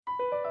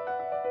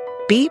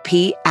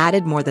BP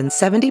added more than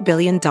 $70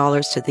 billion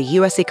to the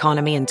U.S.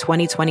 economy in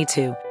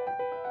 2022.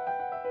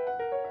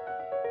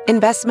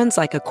 Investments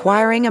like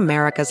acquiring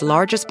America's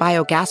largest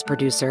biogas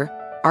producer,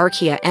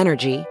 Archaea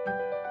Energy,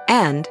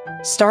 and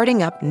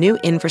starting up new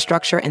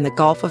infrastructure in the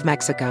Gulf of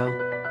Mexico.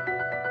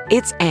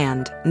 It's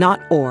and,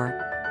 not or.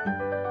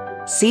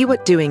 See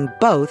what doing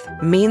both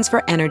means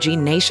for energy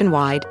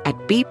nationwide at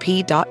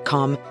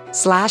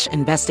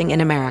bp.com/investing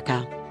in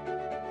America.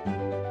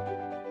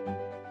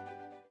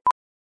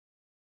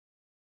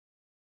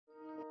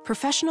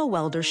 Professional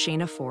welder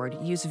Shayna Ford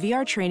used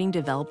VR training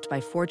developed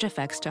by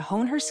ForgeFX to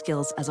hone her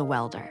skills as a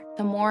welder.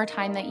 The more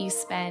time that you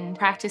spend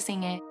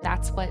practicing it,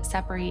 that's what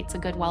separates a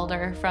good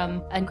welder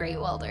from a great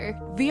welder.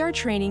 VR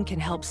training can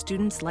help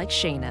students like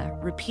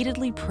Shayna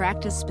repeatedly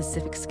practice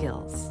specific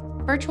skills.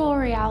 Virtual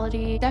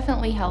reality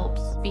definitely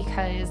helps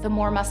because the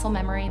more muscle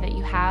memory that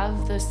you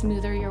have, the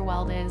smoother your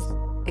weld is.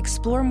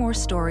 Explore more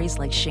stories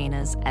like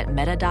Shayna's at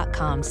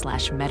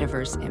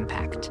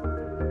meta.com/metaverseimpact.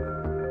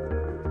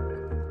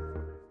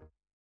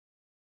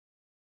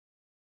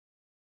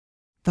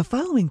 The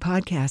following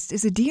podcast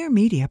is a Dear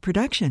Media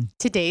production.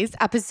 Today's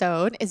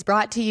episode is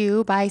brought to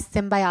you by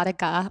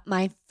Cymbiotika,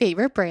 my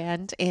favorite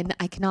brand, and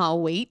I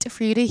cannot wait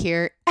for you to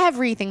hear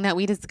everything that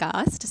we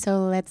discussed.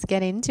 So let's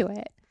get into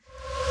it.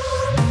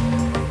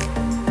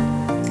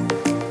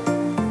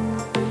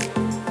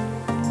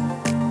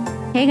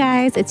 Hey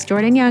guys, it's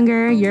Jordan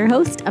Younger, your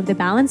host of the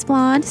Balanced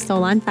Blonde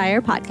Soul on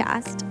Fire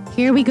podcast.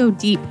 Here we go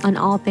deep on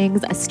all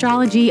things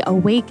astrology,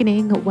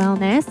 awakening,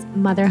 wellness,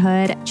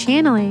 motherhood,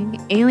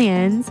 channeling,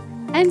 aliens,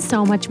 and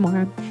so much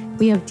more.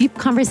 We have deep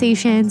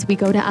conversations. We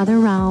go to other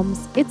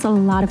realms. It's a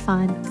lot of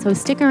fun. So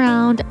stick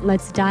around.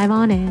 Let's dive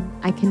on in.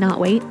 I cannot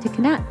wait to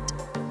connect.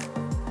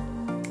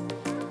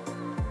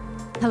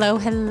 Hello,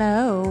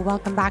 hello.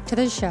 Welcome back to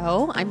the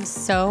show. I'm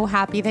so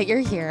happy that you're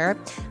here.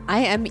 I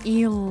am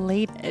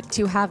elated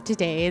to have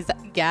today's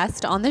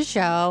guest on the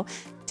show.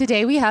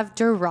 Today we have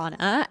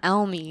Durana,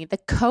 Elmi, the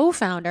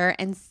co-founder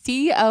and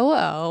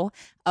COO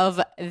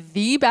of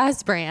the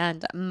best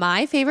brand,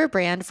 my favorite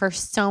brand for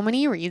so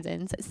many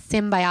reasons,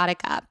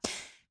 Cymbiotika.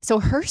 So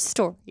her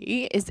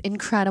story is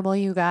incredible,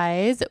 you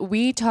guys.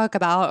 We talk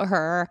about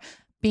her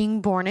being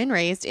born and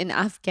raised in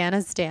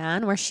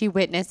Afghanistan, where she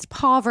witnessed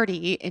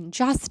poverty,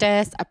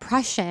 injustice,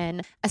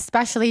 oppression,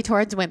 especially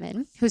towards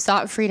women who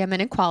sought freedom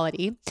and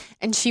equality.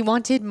 And she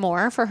wanted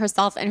more for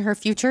herself and her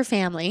future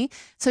family.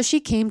 So she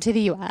came to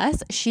the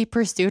US, she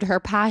pursued her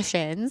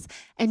passions,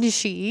 and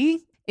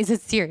she is a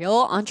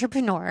serial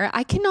entrepreneur.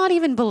 I cannot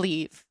even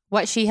believe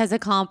what she has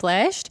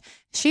accomplished.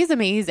 She's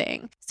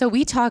amazing. So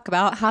we talk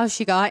about how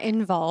she got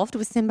involved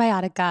with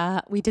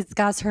Cymbiotika. We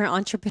discuss her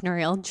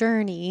entrepreneurial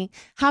journey,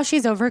 how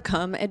she's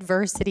overcome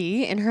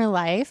adversity in her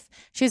life.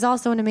 She's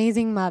also an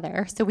amazing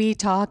mother. So we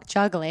talk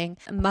juggling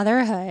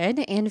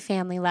motherhood and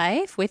family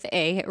life with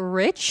a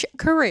rich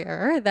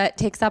career that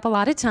takes up a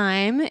lot of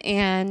time.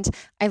 And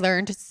I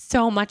learned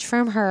so much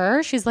from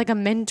her. She's like a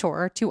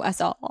mentor to us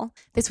all.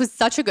 This was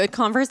such a good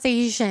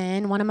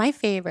conversation, one of my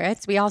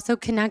favorites. We also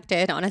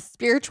connected on a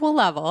spiritual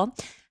level.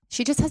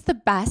 She just has the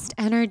best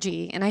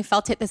energy, and I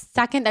felt it the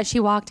second that she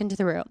walked into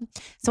the room.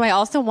 So I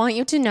also want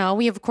you to know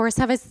we, of course,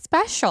 have a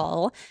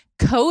special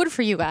code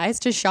for you guys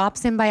to shop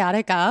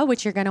Cymbiotika,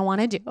 which you're going to want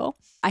to do.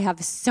 I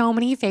have so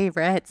many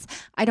favorites.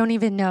 I don't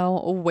even know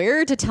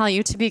where to tell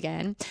you to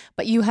begin,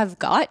 but you have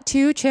got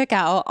to check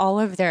out all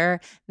of their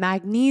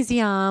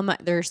magnesium,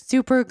 their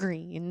super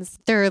greens,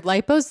 their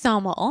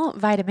liposomal,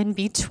 vitamin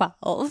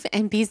B12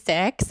 and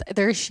B6,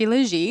 their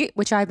Shilajit,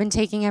 which I've been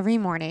taking every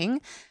morning,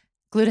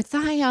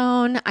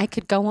 glutathione, I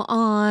could go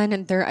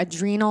on, their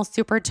adrenal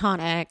super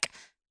tonic,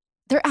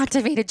 their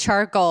activated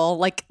charcoal,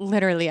 like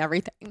literally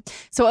everything.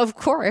 So of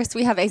course,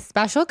 we have a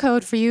special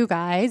code for you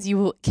guys.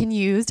 You can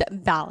use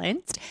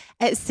Balanced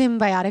at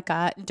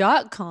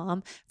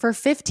Cymbiotika.com for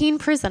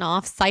 15%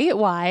 off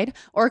site-wide,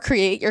 or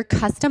create your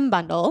custom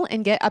bundle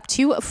and get up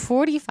to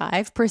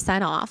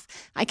 45% off.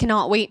 I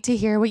cannot wait to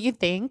hear what you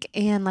think,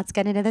 and let's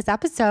get into this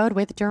episode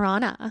with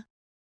Durana.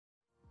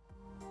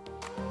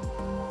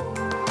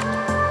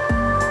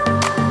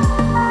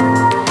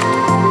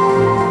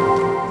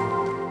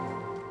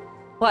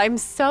 Well, I'm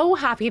so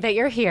happy that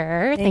you're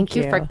here. Thank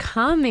you for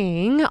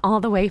coming all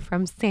the way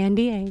from San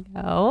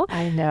Diego.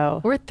 I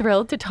know. We're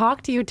thrilled to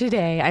talk to you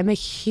today. I'm a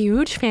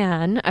huge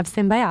fan of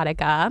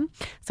Cymbiotika,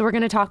 so we're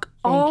going to talk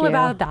all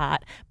about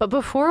that. But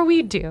before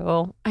we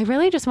do, I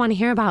really just want to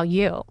hear about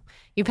you.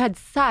 You've had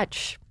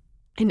such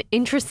an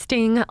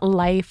interesting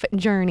life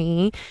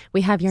journey.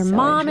 We have your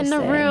mom in the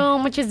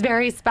room, which is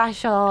very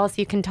special, so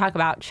you can talk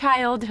about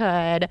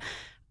childhood,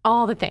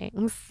 all the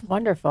things.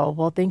 Wonderful.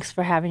 Well, thanks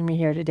for having me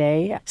here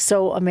today.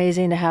 So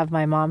amazing to have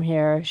my mom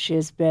here. She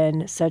has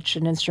been such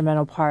an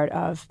instrumental part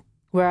of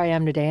where I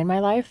am today in my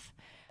life.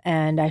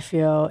 And I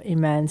feel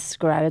immense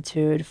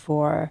gratitude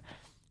for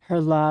her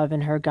love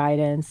and her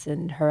guidance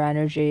and her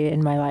energy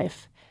in my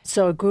life.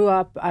 So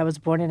I was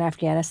born in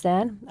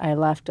Afghanistan. I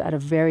left at a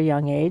very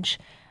young age.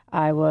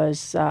 I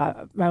was,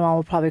 my mom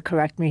will probably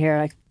correct me here,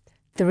 like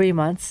 3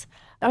 months.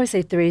 I would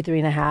say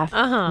 3.5.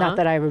 Not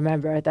that I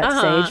remember at that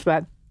stage,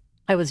 but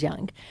I was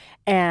young.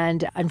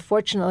 And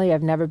unfortunately,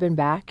 I've never been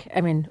back. I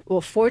mean,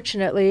 well,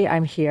 fortunately,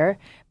 I'm here.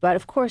 But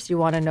of course, you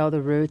want to know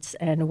the roots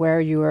and where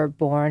you were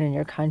born in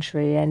your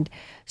country. And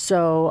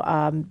so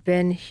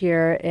been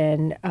here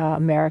in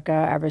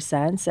America ever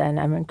since. And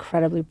I'm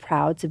incredibly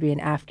proud to be an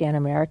Afghan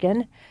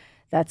American.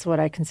 That's what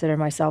I consider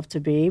myself to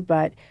be.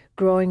 But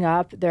growing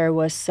up, there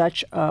was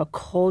such a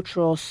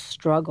cultural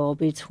struggle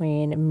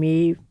between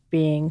me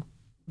being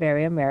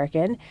very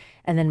American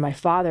and then my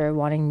father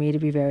wanting me to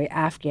be very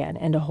Afghan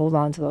and to hold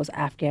on to those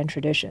Afghan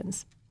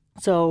traditions.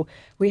 So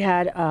we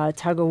had a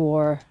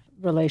tug-of-war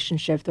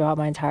relationship throughout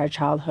my entire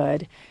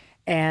childhood.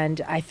 And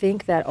I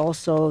think that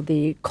also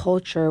the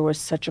culture was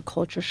such a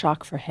culture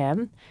shock for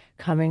him,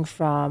 coming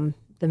from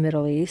the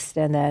Middle East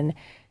and then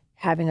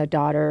having a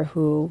daughter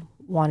who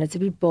wanted to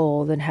be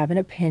bold and have an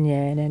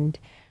opinion and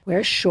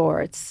wear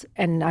shorts.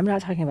 And I'm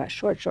not talking about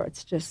short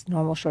shorts, just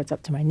normal shorts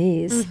up to my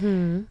knees.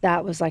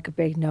 That was like a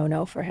big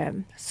no-no for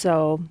him.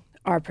 So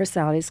our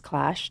personalities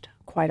clashed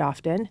quite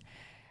often.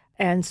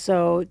 And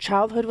so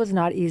childhood was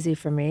not easy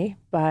for me,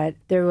 but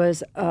there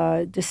was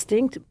a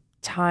distinct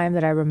time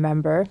that I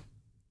remember,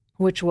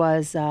 which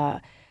was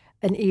an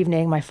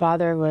evening. My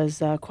father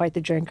was quite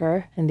the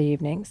drinker in the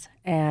evenings,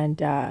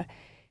 and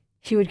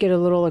he would get a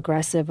little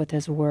aggressive with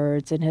his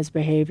words and his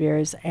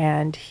behaviors.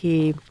 And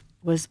he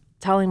was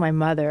telling my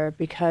mother,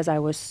 because I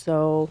was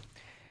so,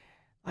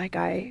 like,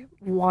 I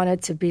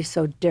wanted to be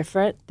so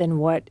different than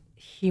what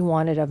he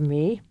wanted of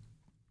me,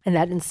 and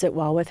that didn't sit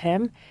well with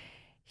him.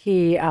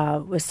 He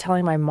was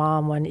telling my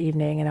mom one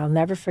evening, and I'll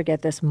never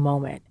forget this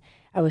moment.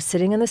 I was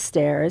sitting in the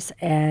stairs,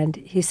 and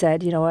he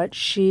said, you know what,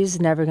 she's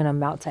never going to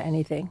amount to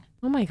anything.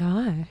 Oh my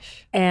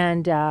gosh.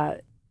 And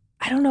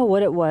I don't know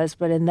what it was,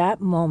 but in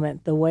that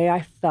moment, the way I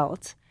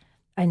felt,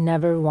 I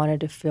never wanted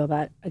to feel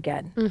that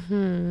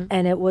again.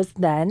 And it was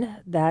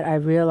then that I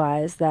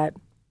realized that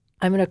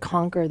I'm going to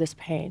conquer this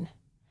pain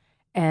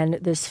and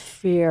this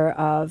fear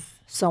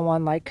of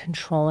someone like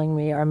controlling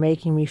me or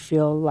making me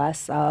feel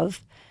less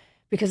of.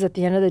 Because at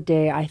the end of the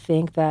day, I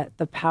think that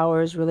the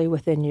power is really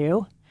within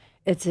you.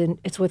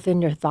 It's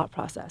within your thought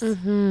process,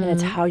 and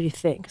it's how you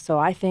think. So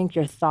I think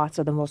your thoughts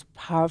are the most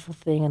powerful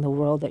thing in the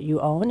world that you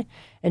own,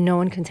 and no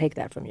one can take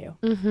that from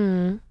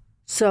you.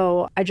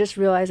 So I just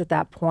realized at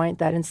that point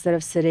that instead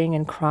of sitting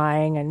and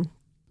crying and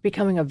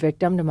becoming a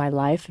victim to my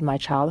life and my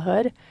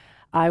childhood,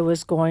 I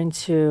was going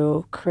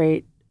to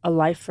create a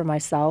life for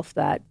myself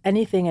that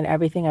anything and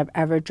everything I've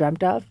ever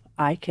dreamt of,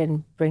 I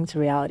can bring to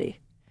reality.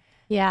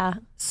 Yeah,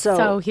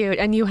 so cute.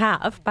 And you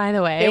have, by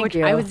the way, Thank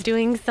you. I was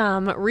doing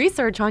some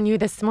research on you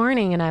this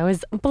morning, and I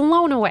was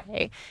blown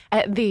away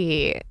at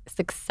the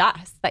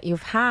success that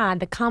you've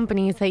had, the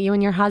companies that you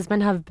and your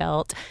husband have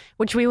built,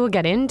 which we will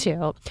get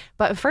into.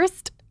 But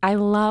first, I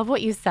love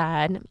what you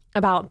said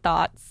about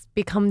thoughts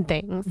become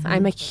things.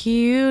 I'm a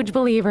huge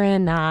believer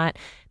in that.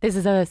 This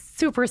is a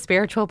super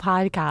spiritual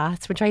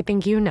podcast, which I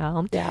think you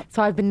know. Yeah.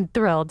 So I've been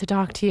thrilled to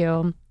talk to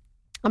you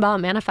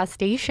about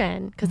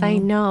manifestation, because I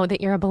know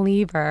that you're a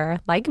believer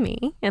like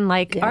me and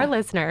like our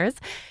listeners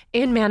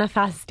in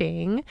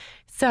manifesting.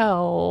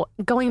 So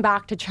going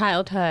back to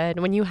childhood,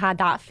 when you had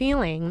that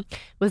feeling,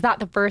 was that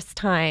the first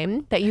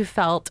time that you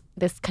felt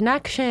this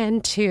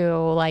connection to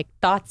like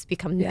thoughts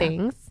become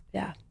things?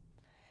 Yeah.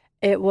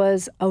 It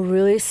was a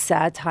really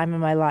sad time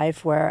in my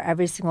life where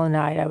every single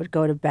night I would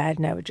go to bed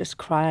and I would just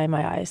cry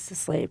my eyes to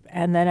sleep.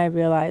 And then I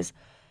realized,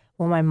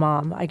 well,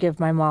 I give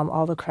my mom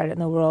all the credit in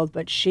the world,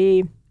 but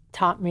she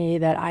taught me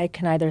that I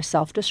can either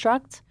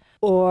self-destruct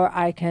or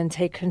I can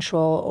take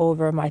control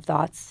over my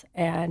thoughts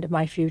and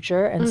my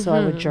future. And so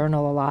I would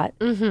journal a lot.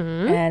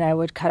 And I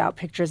would cut out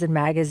pictures in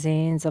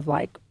magazines of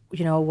like,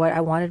 you know, what I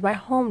wanted my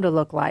home to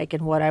look like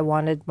and what I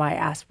wanted my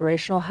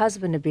aspirational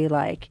husband to be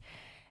like.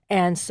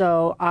 And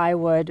so I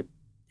would,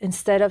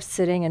 instead of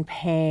sitting in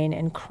pain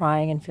and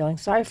crying and feeling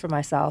sorry for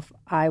myself,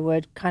 I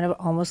would kind of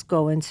almost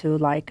go into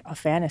like a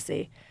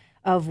fantasy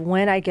of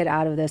when I get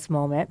out of this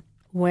moment,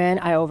 when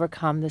I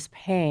overcome this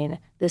pain,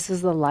 this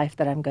is the life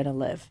that I'm going to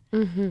live.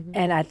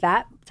 And at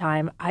that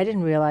time, I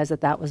didn't realize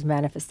that that was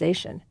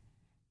manifestation.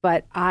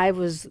 But I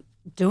was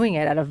doing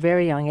it at a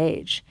very young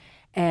age.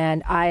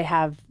 And I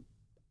have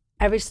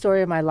every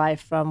story of my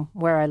life, from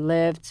where I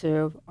live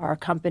to our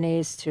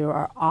companies to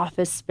our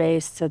office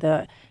space to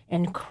the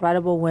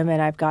incredible women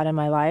I've got in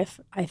my life,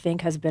 I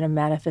think has been a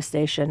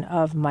manifestation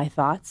of my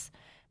thoughts,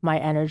 my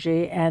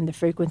energy, and the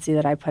frequency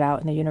that I put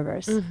out in the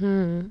universe.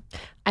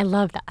 I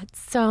love that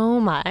so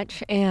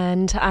much.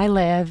 And I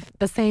live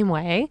the same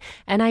way.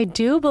 And I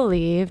do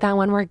believe that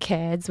when we're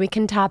kids, we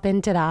can tap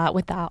into that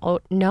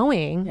without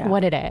knowing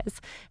what it is.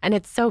 And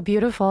it's so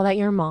beautiful that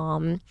your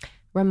mom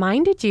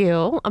reminded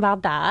you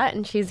about that.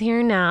 And she's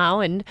here now.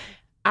 And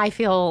I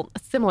feel a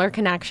similar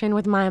connection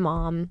with my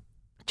mom.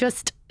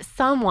 Just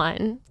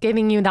someone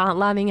giving you that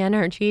loving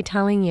energy,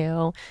 telling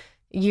you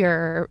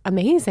you're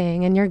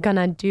amazing and you're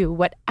gonna do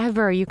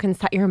whatever you can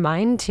set your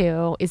mind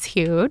to is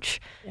huge.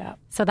 Yeah.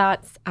 So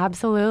that's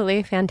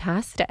absolutely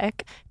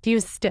fantastic. Do you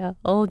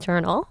still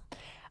journal?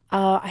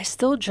 I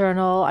still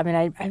journal. I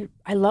mean,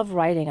 I love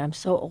writing. I'm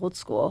so old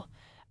school.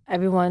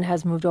 Everyone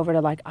has moved over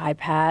to like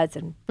iPads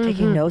and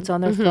taking notes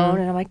on their phone.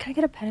 And I'm like, can I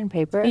get a pen and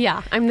paper?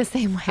 Yeah, I'm the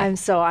same way.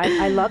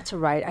 I love to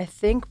write. I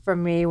think for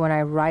me, when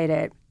I write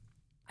it,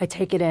 I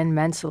take it in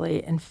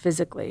mentally and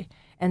physically.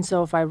 And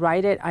so if I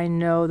write it, I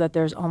know that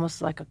there's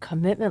almost like a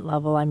commitment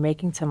level I'm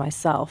making to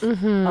myself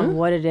of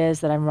what it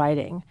is that I'm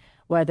writing,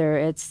 whether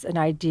it's an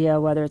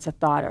idea, whether it's a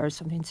thought or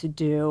something to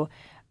do.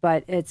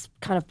 But it's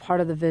kind of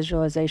part of the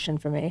visualization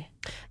for me.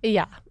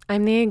 Yeah,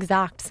 I'm the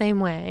exact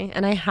same way.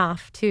 And I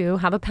have to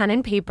have a pen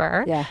and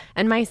paper. Yeah.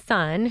 And my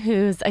son,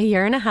 who's a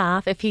year and a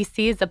half, if he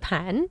sees a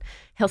pen,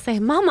 he'll say,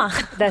 Mama.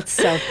 That's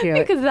so cute.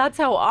 Because that's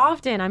how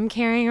often I'm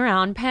carrying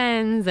around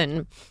pens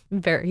and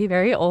very,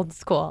 very old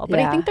school. But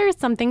I think there's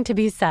something to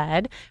be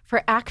said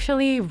for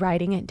actually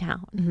writing it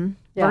down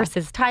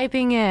versus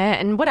typing it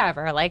and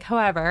whatever. Like,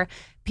 however,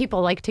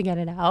 people like to get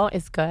it out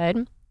is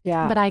good.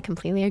 Yeah. But I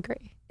completely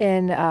agree.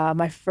 In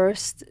my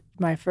first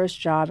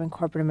job in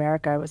corporate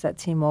America, I was at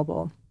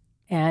T-Mobile,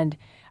 and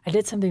I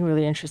did something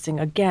really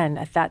interesting. Again,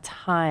 at that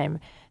time,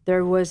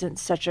 there wasn't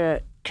such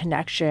a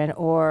connection,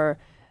 or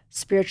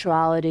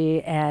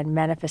spirituality and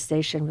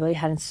manifestation really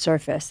hadn't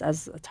surfaced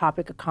as a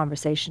topic of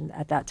conversation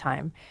at that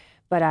time.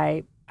 But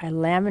I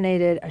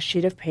laminated a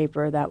sheet of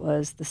paper that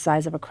was the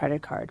size of a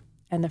credit card,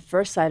 and the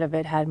first side of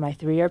it had my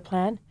 3-year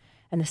plan,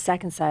 and the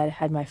second side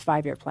had my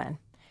 5-year plan.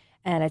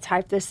 And I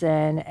typed this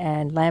in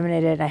and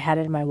laminated it, and I had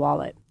it in my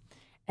wallet.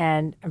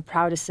 And I'm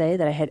proud to say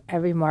that I hit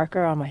every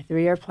marker on my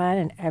 3-year plan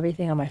and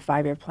everything on my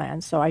 5-year plan.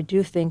 So I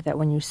do think that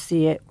when you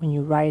see it, when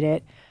you write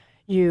it,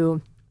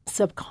 you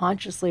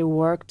subconsciously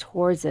work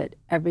towards it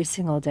every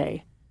single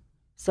day.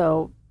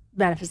 So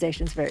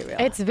manifestation is very real.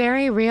 It's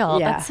very real.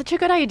 Yeah. That's such a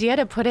good idea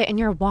to put it in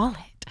your wallet.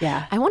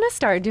 Yeah. I want to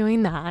start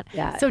doing that.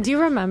 Yeah. So do you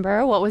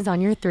remember what was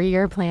on your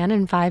 3-year plan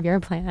and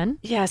 5-year plan?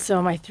 Yeah.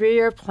 So my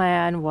 3-year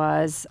plan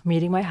was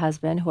meeting my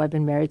husband, who I've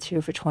been married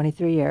to for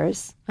 23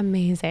 years.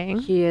 Amazing.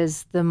 He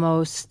is the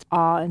most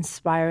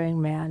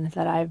awe-inspiring man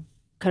that I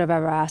could have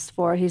ever asked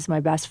for. He's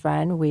my best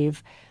friend.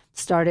 We've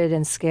started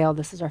and scaled.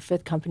 This is our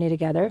 5th company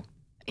together.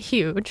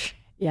 Huge.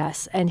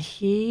 Yes. And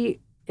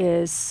he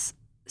is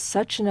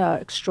such an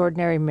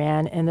extraordinary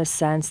man in the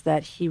sense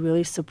that he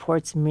really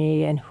supports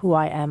me and who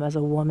I am as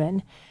a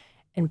woman,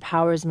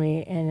 empowers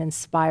me and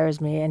inspires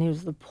me. And he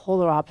was the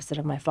polar opposite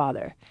of my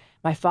father.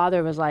 My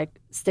father was like,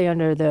 stay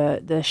under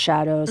the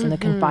shadows and the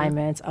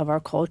confinements of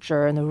our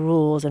culture and the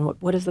rules and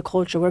what is the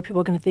culture? What are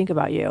people going to think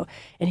about you?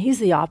 And he's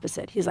the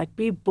opposite. He's like,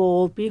 be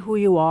bold, be who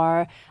you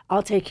are.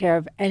 I'll take care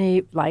of any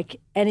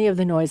of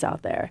the noise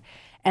out there.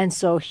 And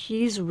so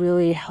he's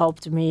really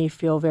helped me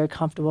feel very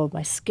comfortable with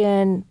my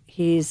skin.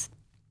 He's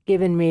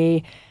given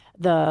me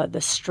the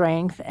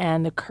strength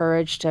and the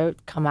courage to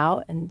come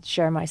out and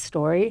share my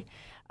story,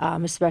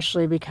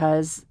 especially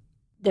because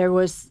there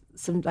was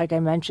some, like I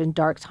mentioned,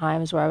 dark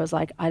times where I was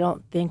like, I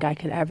don't think I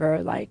could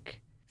ever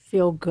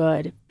feel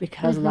good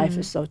because life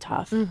is so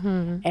tough.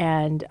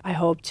 And I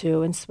hope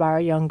to inspire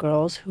young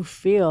girls who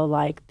feel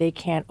like they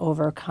can't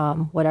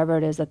overcome whatever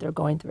it is that they're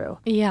going through.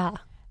 Yeah.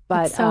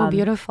 But it's so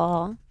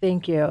beautiful.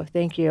 Thank you.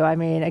 I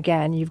mean,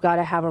 again, you've got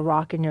to have a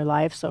rock in your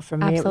life. So for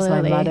me, Absolutely.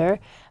 It was my mother.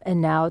 And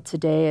now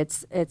today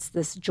it's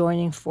this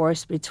joining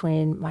force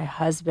between my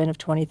husband of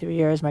 23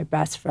 years, my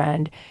best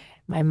friend,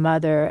 my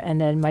mother,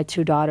 and then my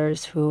 2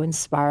 daughters who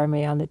inspire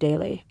me on the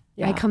daily.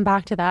 Yeah. I come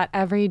back to that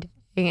every day.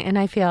 And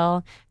I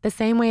feel the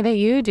same way that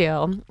you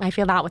do. I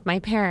feel that with my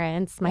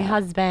parents, my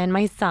husband,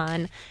 my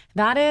son.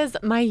 That is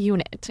my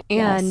unit.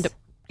 And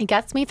it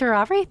gets me through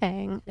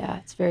everything. Yeah,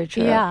 it's very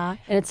true. Yeah.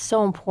 And it's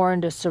so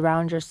important to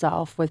surround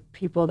yourself with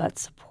people that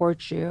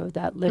support you,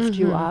 that lift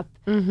you up,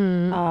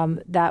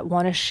 that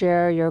want to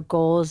share your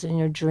goals and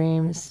your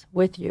dreams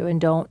with you and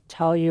don't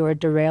tell you or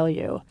derail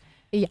you.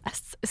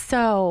 Yes.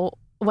 So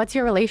what's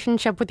your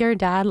relationship with your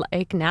dad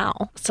like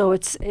now? So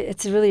it's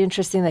really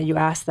interesting that you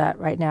asked that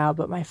right now.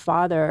 But my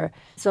father,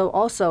 so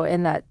also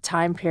in that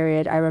time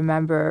period, I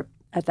remember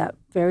at that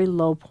very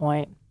low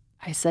point,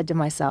 I said to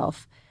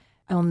myself,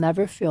 I will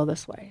never feel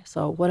this way.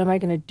 So what am I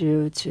going to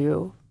do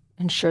to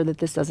ensure that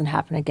this doesn't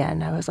happen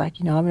again? I was like,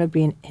 I'm going to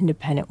be an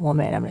independent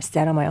woman. I'm going to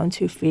stand on my own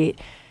 2 feet.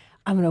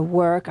 I'm going to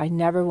work. I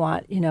never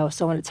want,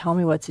 someone to tell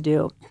me what to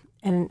do.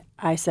 And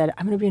I said,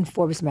 I'm going to be in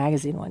Forbes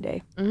magazine one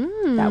day.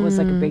 That was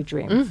like a big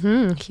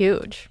dream.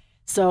 Huge.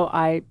 So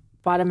I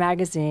bought a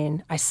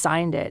magazine, I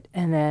signed it,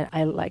 and then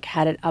I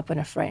had it up in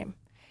a frame.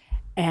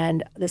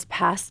 And this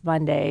past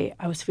Monday,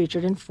 I was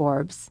featured in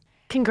Forbes.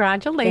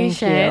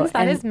 Congratulations.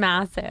 That is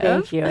massive.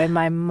 Thank you. And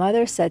my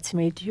mother said to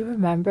me, do you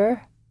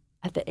remember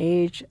at the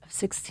age of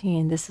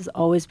 16, this has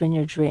always been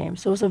your dream?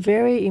 So it was a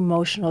very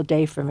emotional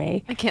day for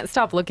me. I can't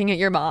stop looking at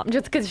your mom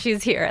just because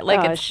she's here.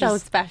 It's so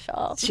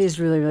special. She's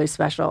really, really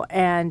special.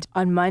 And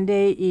on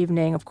Monday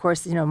evening, of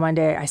course,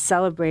 Monday I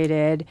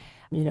celebrated,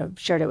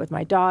 shared it with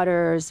my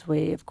daughters.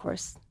 We, of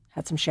course,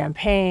 had some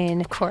champagne.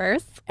 Of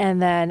course.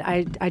 And then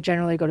I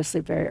generally go to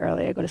sleep very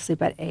early. I go to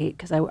sleep at 8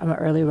 because I'm an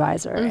early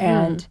riser.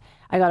 And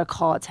I got a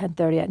call at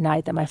 10:30 at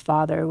night that my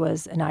father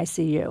was in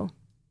ICU.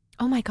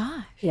 Oh my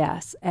gosh.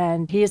 Yes.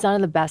 And he is not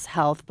in the best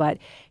health, but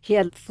he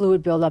had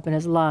fluid buildup in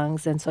his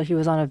lungs. And so he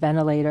was on a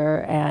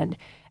ventilator. And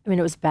I mean,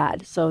 it was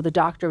bad. So the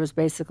doctor was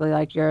basically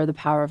like, you're the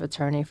power of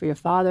attorney for your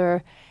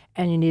father,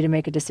 and you need to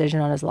make a decision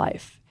on his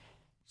life.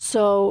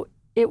 So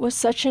it was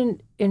such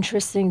an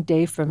interesting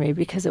day for me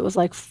because it was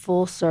like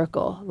full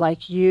circle.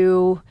 Like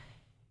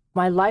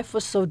my life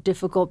was so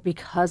difficult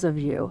because of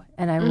you.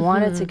 And I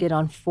wanted to get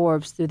on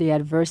Forbes through the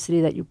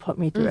adversity that you put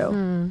me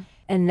through.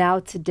 And now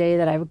today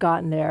that I've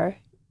gotten there,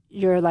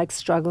 you're like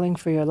struggling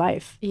for your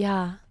life.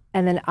 Yeah.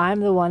 And then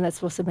I'm the one that's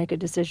supposed to make a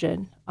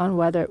decision on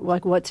whether,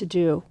 like, what to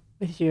do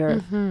with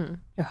your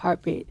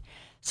heartbeat.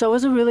 So it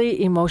was a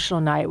really emotional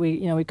night.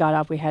 We got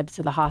up, we headed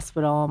to the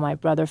hospital. My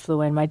brother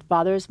flew in. My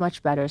father is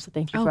much better, so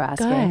thank you for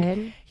asking.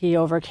 Good. He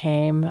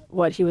overcame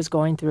what he was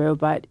going through,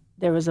 but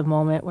there was a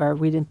moment where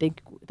we didn't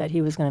think that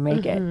he was going to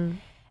make it.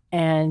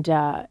 And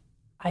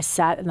I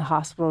sat in the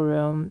hospital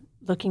room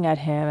looking at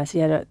him as he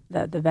had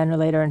the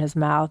ventilator in his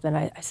mouth, and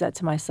I said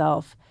to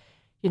myself,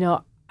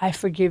 I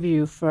forgive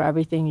you for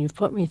everything you've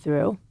put me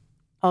through,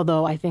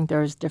 although I think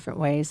there's different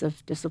ways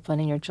of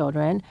disciplining your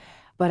children,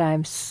 but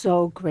I'm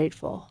so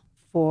grateful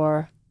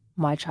for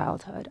my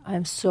childhood.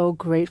 I'm so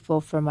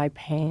grateful for my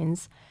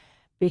pains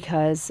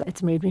because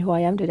it's made me who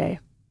I am today.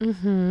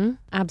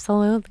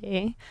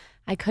 Absolutely.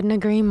 I couldn't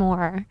agree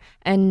more.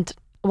 And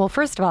well,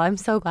 first of all, I'm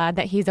so glad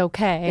that he's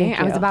okay.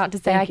 I was about to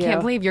say, I can't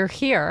believe you're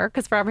here,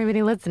 because for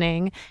everybody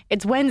listening,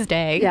 it's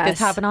Wednesday. Yes. This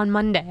happened on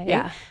Monday.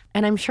 Yeah.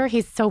 And I'm sure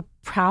he's so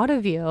proud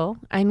of you.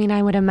 I mean,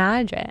 I would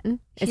imagine.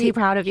 Is he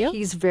proud of you?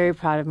 He's very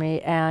proud of me.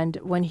 And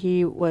when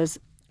he was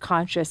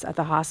conscious at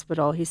the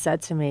hospital, he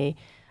said to me,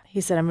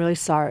 I'm really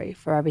sorry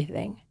for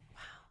everything.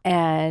 Wow.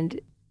 And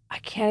I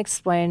can't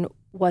explain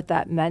what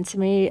that meant to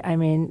me. I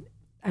mean,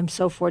 I'm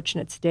so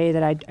fortunate today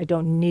that I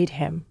don't need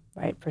him,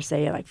 right, per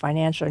se, like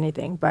financial or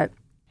anything, but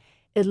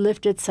it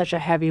lifted such a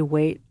heavy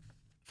weight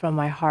from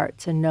my heart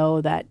to know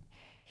that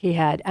he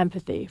had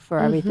empathy for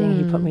everything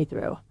he put me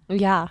through.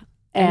 Yeah.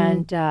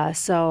 And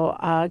so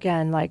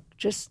again, like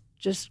just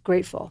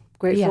grateful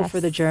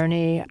for the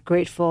journey,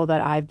 grateful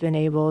that I've been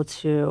able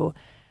to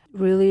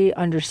really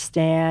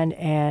understand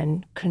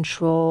and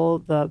control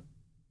the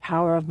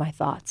power of my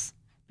thoughts,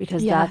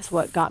 because that's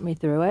what got me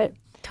through it.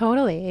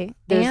 Totally.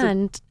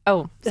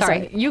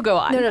 Sorry, you go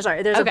on. No,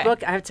 sorry. There's a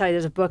book, I have to tell you,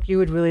 there's a book you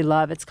would really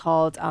love. It's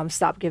called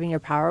Stop Giving Your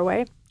Power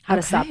Away. How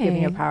to Stop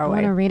Giving Your Power Away.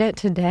 I want to read it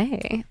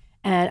today.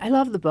 And I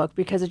love the book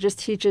because it just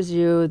teaches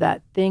you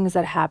that things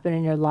that happen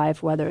in your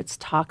life, whether it's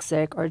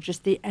toxic or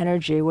just the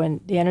energy, when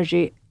the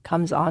energy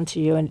comes onto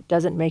you and it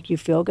doesn't make you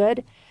feel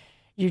good,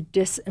 you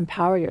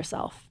disempower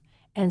yourself.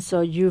 And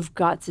so you've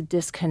got to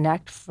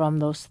disconnect from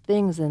those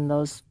things and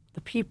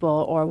the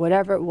people or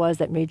whatever it was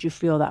that made you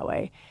feel that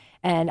way.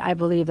 And I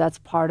believe that's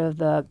one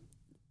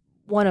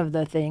of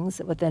the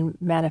things within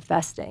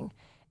manifesting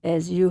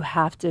is you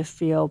have to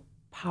feel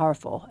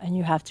powerful, and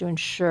you have to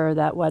ensure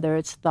that whether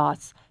it's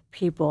thoughts,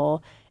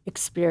 people,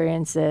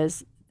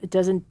 experiences, it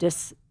doesn't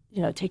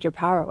take your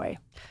power away.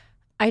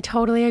 I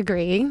totally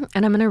agree.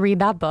 And I'm going to read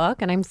that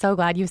book. And I'm so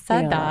glad you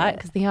said that,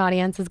 because the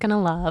audience is going to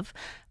love.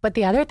 But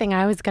the other thing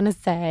I was going to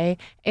say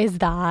is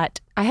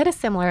that I had a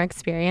similar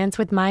experience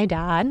with my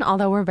dad,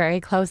 although we're very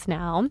close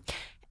now.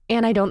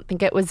 And I don't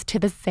think it was to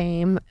the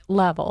same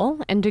level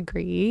and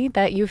degree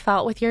that you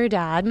felt with your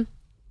dad.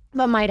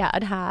 But my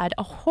dad had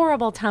a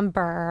horrible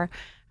temper.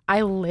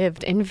 I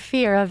lived in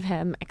fear of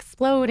him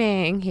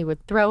exploding. He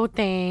would throw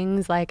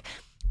things. Like,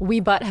 we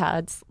butt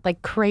heads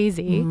like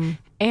crazy.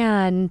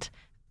 And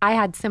I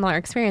had similar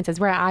experiences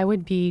where I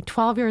would be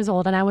 12 years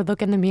old and I would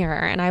look in the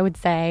mirror and I would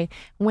say,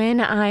 when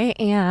I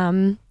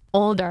am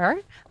older,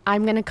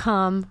 I'm going to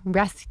come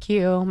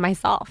rescue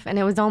myself. And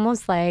it was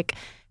almost like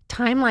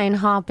timeline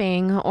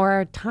hopping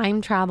or time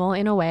travel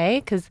in a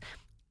way, because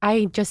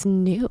I just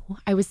knew.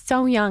 I was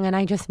so young and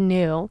I just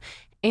knew.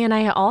 And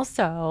I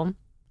also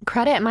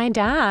credit my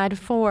dad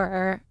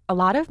for a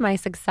lot of my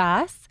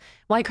success.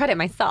 Well, I credit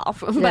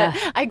myself, but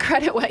I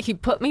credit what he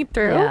put me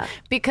through,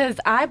 because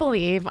I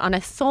believe on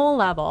a soul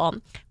level,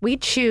 we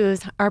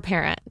choose our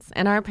parents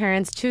and our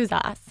parents choose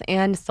us,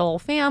 and soul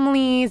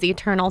families,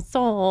 eternal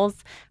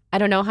souls. I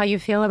don't know how you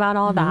feel about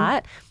all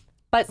that,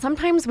 but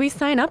sometimes we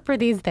sign up for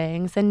these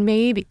things, and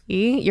maybe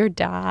your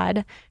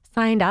dad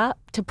signed up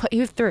to put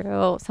you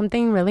through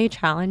something really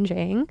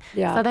challenging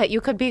so that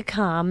you could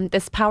become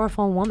this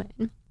powerful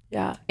woman.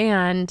 Yeah.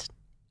 And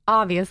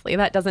obviously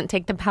that doesn't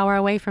take the power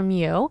away from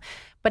you,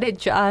 but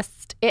it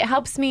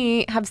helps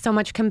me have so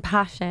much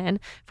compassion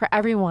for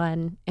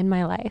everyone in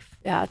my life.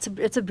 Yeah,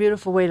 it's a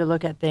beautiful way to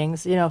look at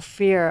things.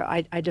 Fear,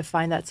 I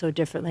define that so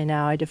differently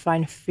now. I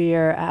define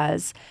fear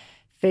as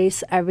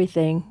face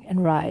everything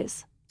and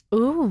rise.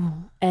 Ooh.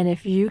 And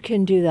if you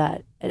can do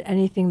that at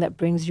anything that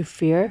brings you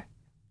fear,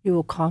 you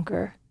will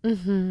conquer.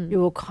 You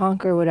will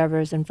conquer whatever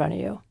is in front of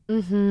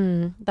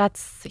you.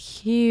 That's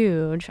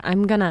huge.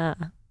 I'm going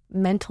to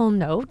mental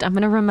note. I'm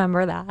going to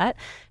remember that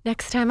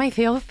next time I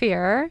feel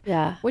fear,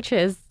 which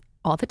is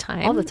all the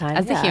time. All the time.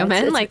 As a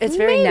human, it's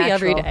very maybe natural,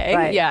 every day.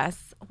 Right.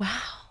 Yes. Wow.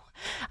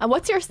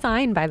 What's your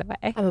sign, by the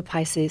way? I'm a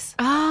Pisces.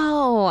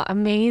 Oh,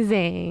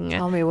 amazing.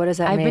 Tell me, what does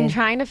that I've mean? been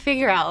trying to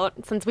figure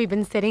out since we've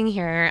been sitting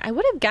here. I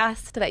would have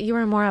guessed that you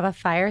were more of a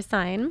fire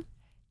sign,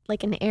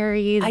 like an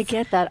Aries I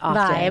get that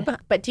often. vibe.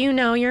 But do you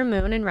know your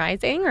moon and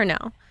rising or no?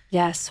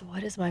 Yes.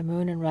 What is my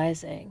moon and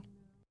rising?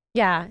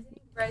 Yeah.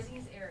 Rising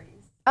is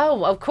Aries.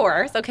 Oh, of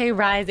course. Okay,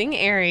 rising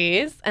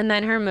Aries. And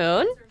then her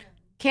moon?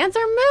 Cancer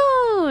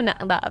moon.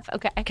 Love.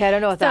 Okay. Okay, I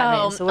don't know what that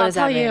means. So what does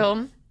that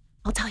mean?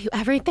 I'll tell you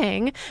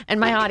everything. And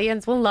my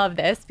audience will love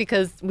this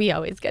because we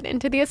always get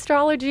into the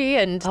astrology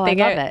and I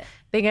love it.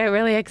 they get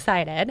really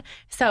excited.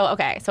 So,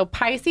 okay. So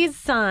Pisces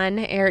sun,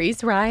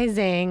 Aries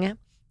rising,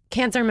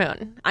 Cancer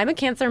moon. I'm a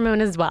Cancer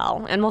moon as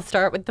well. And we'll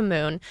start with the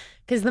moon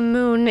because the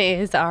moon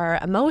is our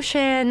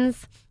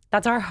emotions.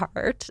 That's our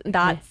heart.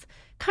 That's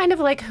kind of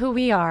like who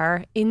we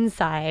are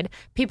inside.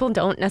 People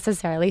don't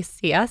necessarily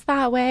see us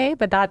that way,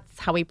 but that's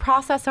how we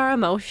process our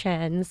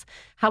emotions,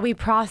 how we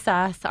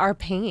process our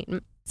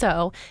pain.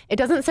 So it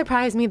doesn't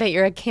surprise me that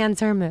you're a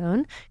Cancer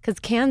moon because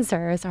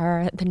Cancers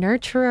are the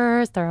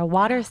nurturers, they're a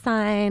water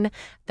sign,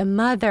 the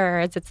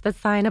mothers, it's the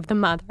sign of the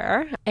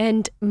mother,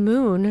 and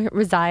moon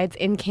resides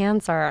in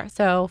Cancer.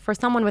 So for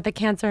someone with a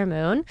Cancer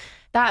moon,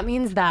 that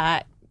means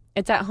that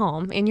it's at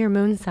home in your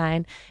moon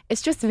sign.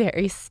 It's just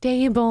very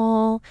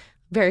stable,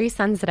 very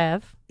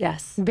sensitive.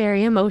 Yes.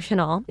 Very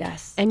emotional.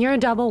 Yes. And you're a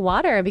double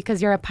water because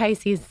you're a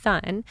Pisces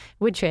sun,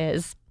 which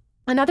is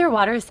another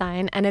water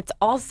sign, and it's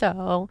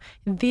also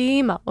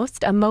the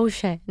most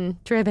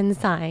emotion-driven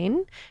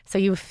sign. So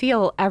you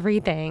feel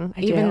everything,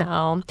 even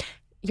though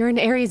you're an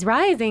Aries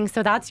rising.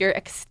 So that's your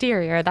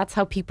exterior. That's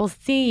how people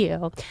see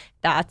you.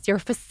 That's your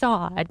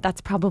facade.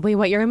 That's probably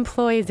what your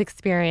employees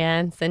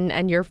experience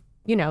and your,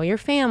 your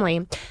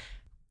family.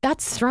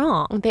 That's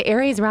strong. The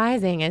Aries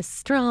rising is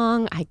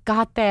strong. I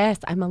got this.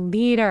 I'm a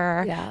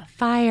leader. Yeah.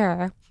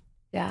 Fire.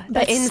 Yeah,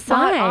 but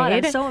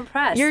inside, I'm so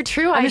impressed. Your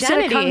true I'm identity. just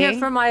going to come here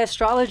for my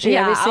astrology.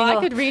 Yeah, every single, I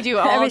could read you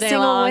all every day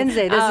single long.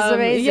 Wednesday. This is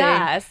amazing.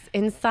 Yes,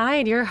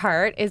 inside your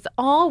heart is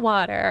all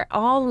water,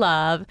 all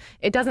love.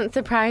 It doesn't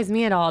surprise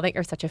me at all that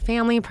you're such a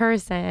family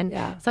person,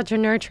 such a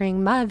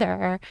nurturing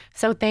mother,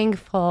 so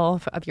thankful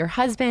of your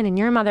husband and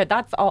your mother.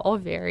 That's all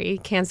very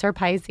Cancer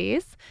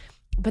Pisces.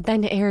 But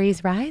then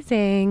Aries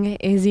rising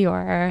is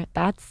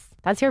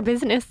that's your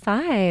business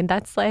side.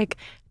 That's like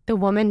the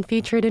woman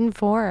featured in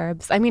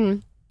Forbes. I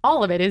mean,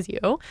 all of it is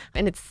you.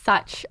 And it's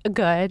such a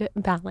good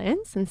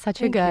balance and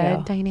such a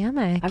good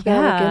dynamic. I've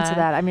got to look into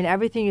that. I mean,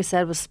 everything you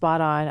said was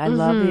spot on. I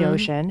love the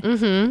ocean.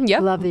 Yep.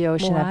 I love the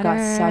ocean. Water. I've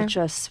got such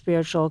a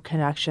spiritual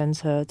connection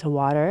to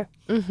water.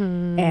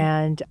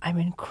 And I'm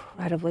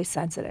incredibly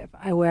sensitive.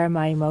 I wear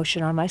my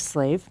emotion on my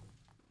sleeve.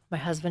 My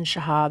husband,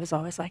 Shahab, is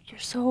always like, you're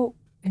so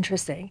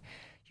interesting.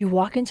 You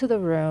walk into the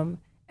room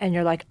and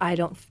you're like, I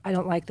don't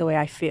like the way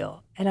I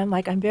feel. And I'm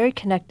like, I'm very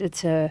connected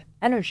to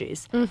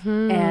energies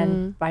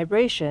and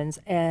vibrations.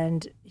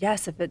 And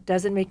yes, if it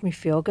doesn't make me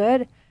feel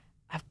good,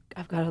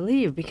 I've got to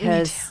leave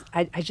because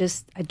I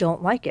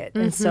don't like it.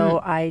 And so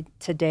I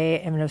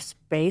today am in a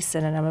space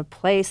and I'm in a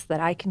place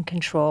that I can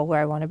control where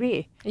I want to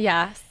be.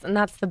 Yes, and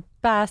that's the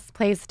best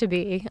place to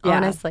be,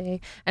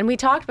 honestly. And we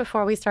talked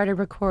before we started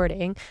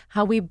recording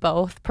how we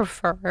both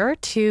prefer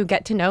to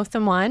get to know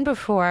someone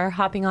before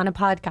hopping on a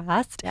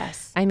podcast.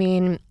 Yes. I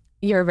mean,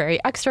 you're very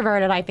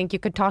extroverted. I think you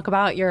could talk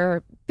about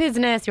your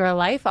business, your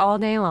life all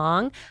day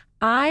long.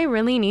 I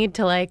really need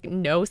to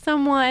know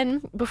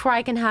someone before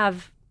I can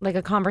have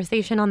a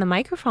conversation on the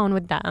microphone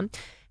with them.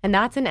 And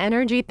that's an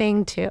energy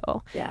thing too.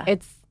 Yeah.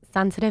 It's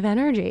sensitive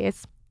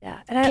energies.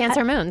 Yeah. And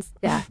Cancer moons.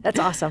 Yeah, that's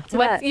awesome.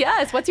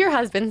 What's your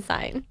husband's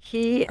sign?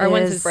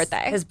 When's his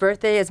birthday? His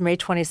birthday is May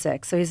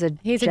 26th. So he's a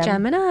Gemini. He's a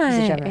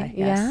Gemini,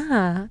 yes.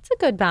 Yeah, it's a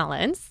good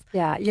balance.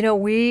 Yeah.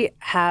 We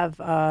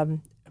have a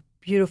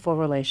beautiful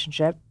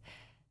relationship.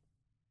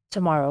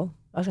 Tomorrow,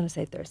 I was going to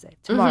say Thursday.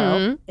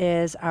 Tomorrow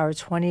is our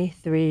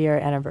 23-year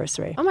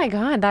anniversary. Oh my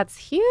God, that's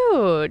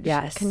huge.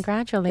 Yes.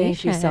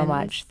 Congratulations. Thank you so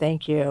much.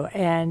 Thank you.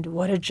 And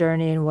what a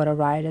journey and what a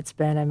ride it's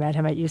been. I met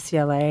him at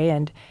UCLA,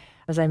 and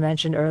as I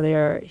mentioned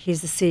earlier,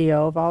 he's the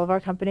CEO of all of our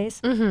companies.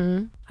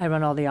 I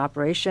run all the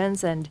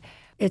operations, and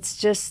it's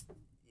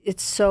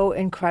so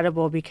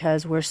incredible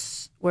because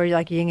we're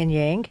like yin and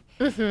yang.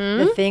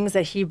 The things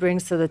that he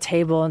brings to the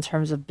table in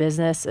terms of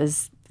business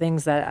is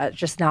things that are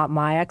just not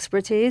my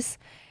expertise.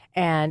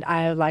 And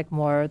I like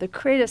more the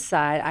creative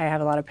side. I have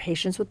a lot of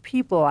patience with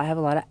people. I have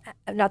a lot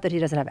of, not that he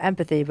doesn't have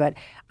empathy, but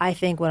I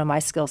think one of my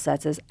skill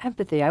sets is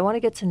empathy. I want to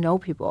get to know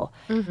people.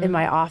 In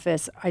my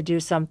office, I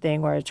do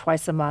something where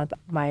twice a month,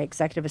 my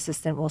executive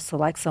assistant will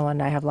select someone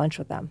and I have lunch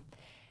with them.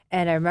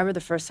 And I remember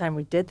the first time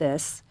we did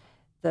this,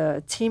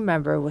 the team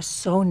member was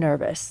so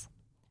nervous.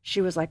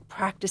 She was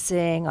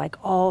practicing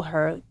all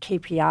her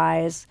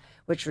KPIs,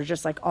 which were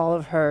just all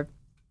of her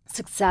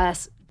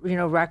success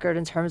record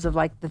in terms of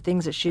the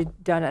things that she'd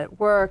done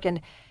at work.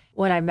 And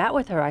when I met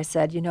with her, I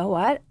said, you know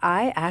what?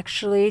 I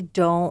actually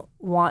don't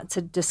want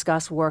to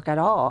discuss work at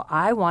all.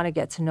 I want to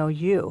get to know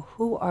you.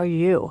 Who are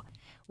you?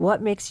 What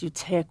makes you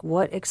tick?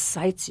 What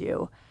excites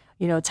you?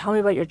 Tell me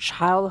about your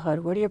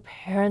childhood. Where do your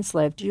parents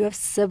live? Do you have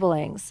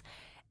siblings?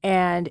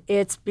 And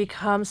it's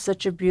become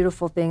such a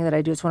beautiful thing that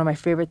I do. It's one of my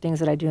favorite things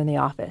that I do in the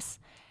office.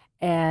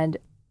 And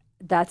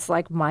that's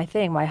like my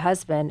thing. My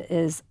husband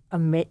is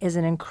an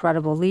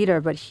incredible leader,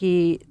 but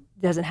he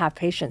doesn't have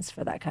patience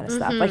for that kind of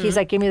stuff. Like he's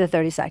like, give me the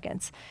 30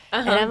 seconds.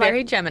 And I'm very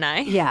like, Gemini.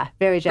 Yeah,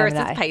 very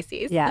Gemini. Versus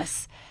Pisces.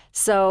 Yes.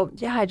 So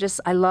yeah,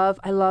 I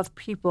love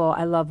people.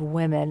 I love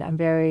women. I'm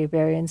very,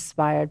 very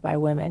inspired by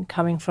women.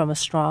 Coming from a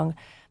strong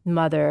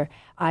mother,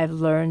 I've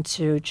learned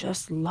to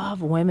just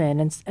love women.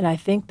 And I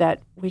think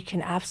that we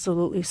can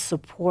absolutely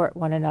support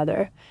one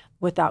another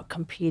without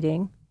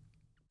competing.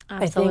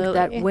 Absolutely.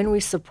 I think that when we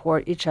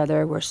support each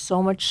other, we're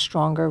so much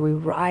stronger. We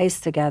rise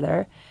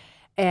together.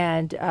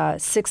 And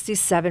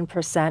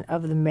 67%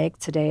 of the make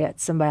today at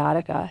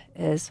Cymbiotika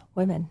is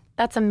women.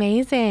 That's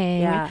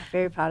amazing. Yeah,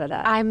 very proud of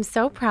that. I'm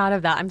so proud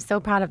of that. I'm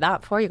so proud of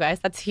that for you guys.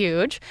 That's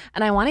huge.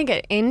 And I want to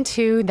get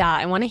into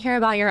that. I want to hear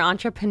about your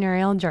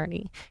entrepreneurial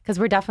journey because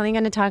we're definitely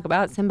going to talk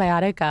about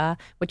Cymbiotika,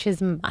 which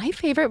is my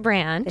favorite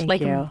brand,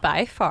 Thank you.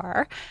 By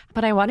far.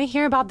 But I want to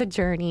hear about the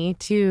journey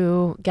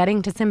to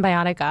getting to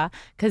Cymbiotika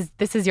because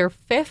this is your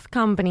 5th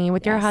company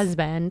with your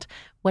husband.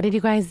 What did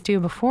you guys do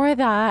before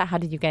that? How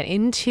did you get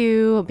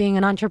into being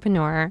an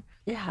entrepreneur?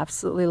 Yeah,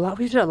 absolutely.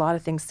 We did a lot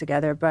of things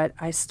together, but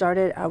I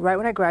started right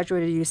when I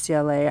graduated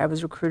UCLA. I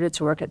was recruited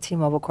to work at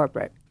T-Mobile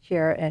Corporate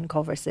here in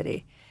Culver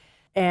City.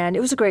 And it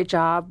was a great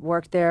job,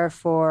 worked there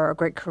for a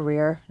great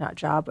career, not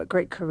job, but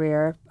great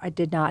career. I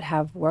did not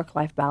have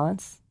work-life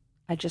balance.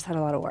 I just had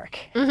a lot of work.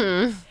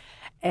 Mm-hmm.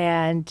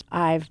 And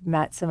I've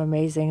met some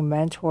amazing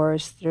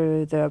mentors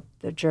through the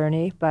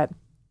journey, but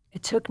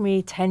it took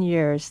me 10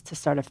 years to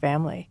start a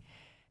family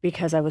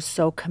because I was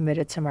so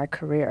committed to my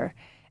career.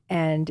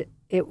 And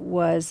it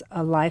was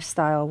a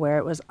lifestyle where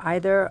it was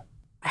either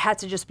I had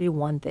to just be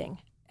one thing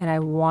and I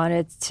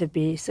wanted to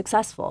be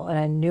successful and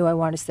I knew I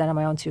wanted to stand on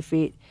my own 2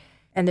 feet.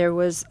 And there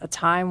was a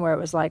time where it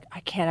was like, I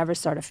can't ever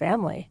start a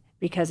family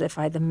because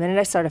the minute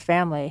I start a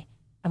family,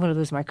 I'm going to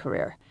lose my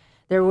career.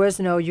 There was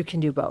no, you can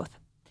do both.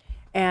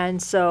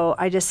 And so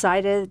I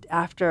decided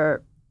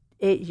after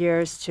 8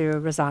 years to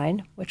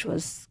resign, which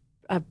was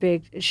a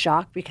big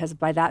shock because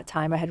by that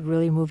time I had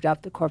really moved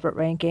up the corporate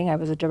ranking. I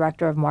was a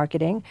director of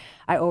marketing.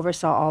 I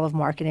oversaw all of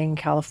marketing in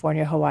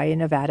California, Hawaii, and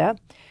Nevada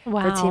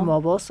for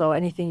T-Mobile. So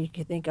anything you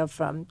can think of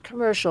from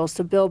commercials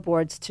to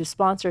billboards to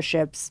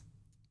sponsorships,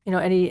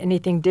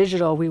 anything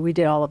digital, we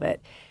did all of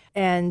it.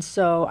 And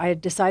so I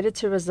decided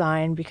to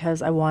resign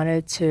because I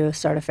wanted to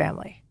start a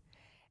family.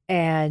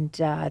 And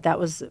that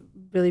was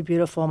really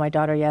beautiful. My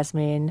daughter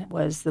Yasmin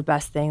was the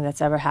best thing that's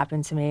ever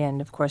happened to me.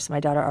 And of course, my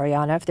daughter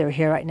Ariana, if they were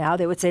here right now,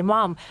 they would say,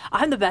 Mom,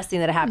 I'm the best thing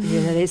that happened to you.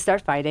 And then they'd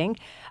start fighting.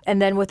 And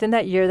then within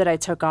that year that I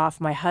took off,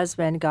 my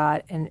husband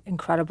got an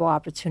incredible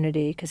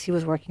opportunity because he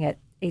was working at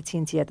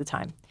AT&T at the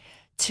time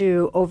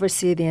to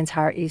oversee the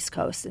entire East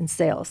Coast in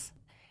sales.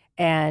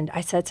 And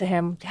I said to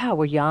him, yeah,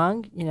 we're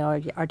young.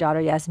 Our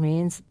daughter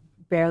Yasmin's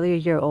barely a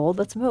year old.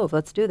 Let's move.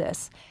 Let's do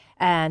this.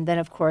 And then,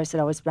 of course, it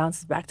always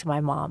bounces back to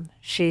my mom.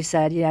 She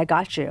said, yeah, I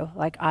got you.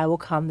 Like, I will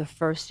come the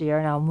first year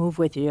and I'll move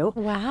with you.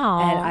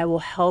 Wow. And I will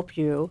help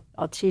you.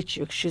 I'll teach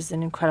you. She's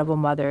an incredible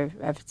mother.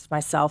 It's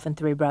myself and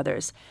 3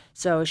 brothers.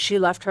 So she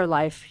left her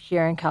life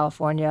here in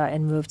California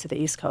and moved to the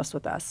East Coast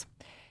with us.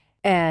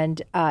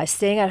 And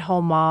staying at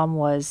home mom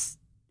was,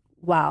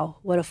 wow,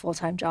 what a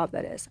full-time job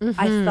that is.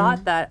 Mm-hmm. I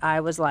thought that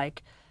I was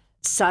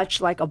such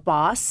a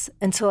boss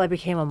until I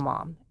became a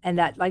mom. And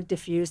that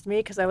diffused me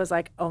because I was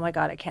like, oh my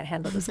God, I can't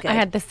handle this kid. I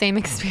had the same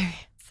experience.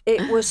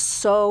 It was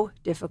so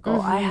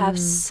difficult. Mm-hmm. I have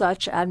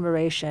such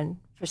admiration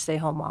for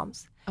stay-home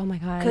moms. Oh my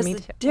God, Because me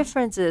the too.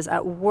 difference is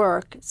at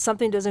work,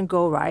 something doesn't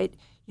go right,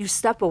 you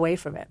step away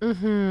from it.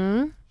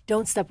 Mm-hmm.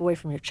 Don't step away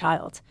from your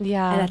child.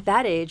 Yeah. And at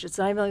that age, it's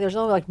not even there's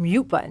no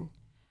mute button,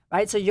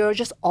 right? So you're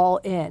just all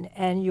in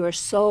and you're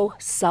so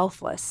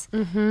selfless.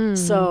 Mm-hmm.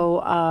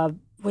 So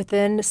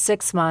within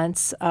 6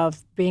 months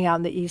of being out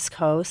on the East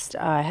Coast,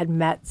 I had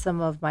met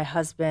some of my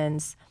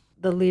husband's,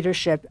 the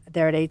leadership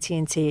there at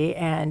AT&T,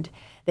 and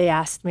they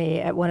asked me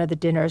at one of the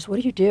dinners,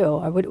 what do you do?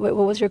 Or what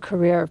was your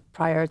career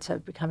prior to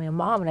becoming a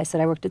mom? And I said,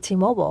 I worked at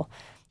T-Mobile.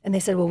 And they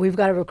said, well, we've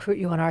got to recruit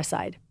you on our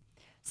side.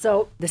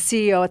 So the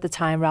CEO at the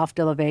time, Ralph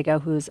De La Vega,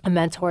 who's a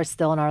mentor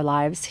still in our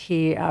lives,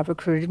 he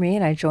recruited me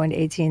and I joined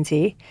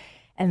AT&T.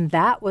 And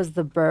that was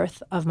the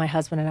birth of my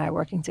husband and I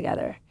working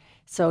together.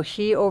 So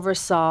he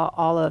oversaw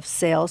all of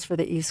sales for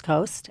the East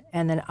Coast,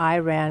 and then I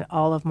ran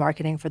all of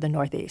marketing for the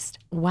Northeast.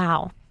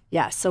 Wow.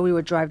 Yeah, so we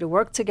would drive to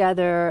work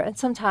together, and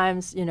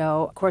sometimes,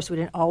 of course, we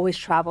didn't always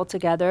travel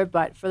together,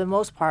 but for the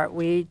most part,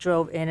 we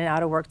drove in and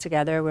out of work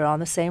together. We were on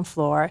the same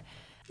floor.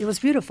 It was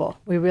beautiful.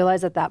 We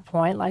realized at that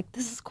point,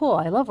 this is cool.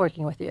 I love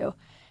working with you.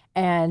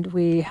 And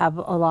we have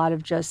a lot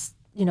of just,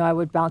 I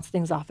would bounce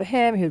things off of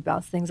him. He would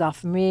bounce things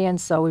off of me. And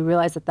so we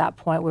realized at that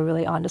point, we're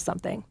really onto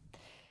something.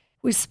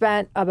 We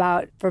spent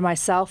for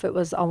myself, it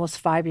was almost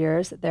 5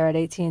 years there at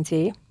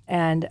AT&T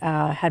and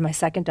had my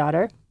second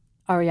daughter,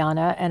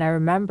 Ariana. And I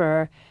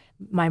remember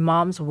my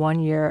mom's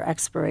 1-year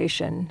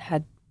expiration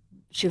had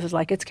she was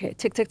like, it's okay,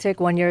 tick, tick, tick,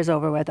 1 year is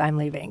over with, I'm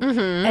leaving.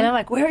 And I'm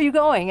like, where are you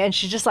going? And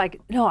she's just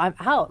like, no, I'm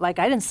out. Like,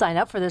 I didn't sign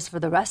up for this for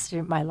the rest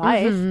of my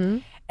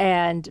life.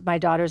 And my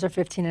daughters are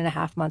 15 and a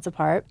half months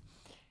apart.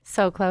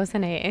 So close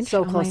in age.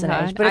 So close in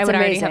age. But it's I would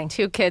amazing. already have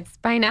 2 kids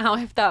by now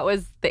if that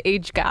was the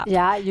age gap.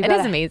 Yeah, it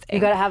is amazing. You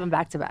got to have them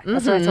back to back.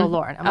 That's what I told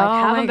Lauren. I'm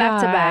like, have them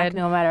back to back.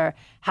 No matter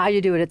how you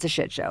do it, it's a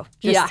shit show.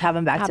 Just have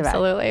them back to back.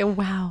 Absolutely.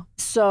 Wow.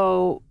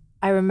 So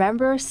I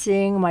remember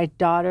seeing my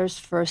daughter's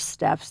first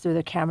steps through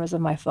the cameras of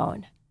my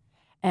phone.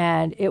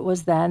 And it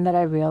was then that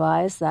I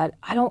realized that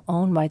I don't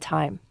own my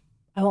time.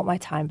 I want my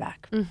time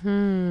back.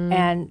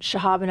 And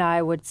Shahab and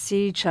I would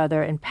see each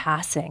other in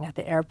passing at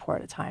the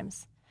airport at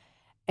times.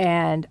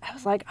 And I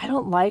was like, I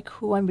don't like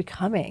who I'm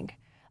becoming.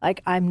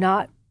 Like, I'm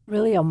not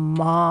really a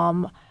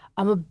mom.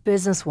 I'm a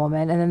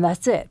businesswoman, and then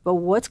that's it. But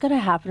what's going to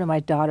happen to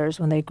my daughters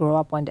when they grow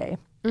up one day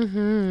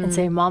and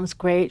say, Mom's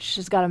great,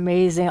 she's got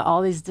amazing,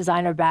 all these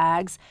designer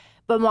bags,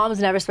 but Mom's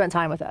never spent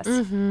time with us.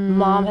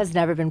 Mom has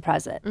never been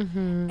present.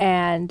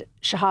 And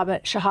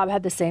Shahab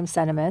had the same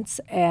sentiments,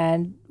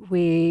 and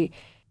we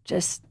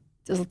just,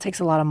 it takes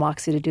a lot of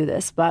moxie to do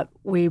this, but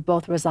we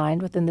both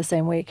resigned within the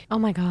same week. Oh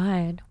my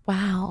God.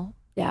 Wow.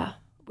 Yeah.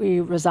 We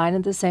resigned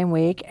in the same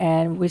week,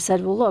 and we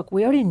said, well, look,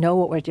 we already know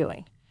what we're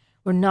doing.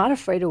 We're not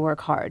afraid to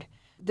work hard.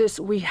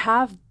 We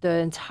have the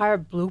entire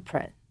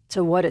blueprint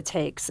to what it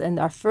takes. And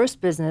our first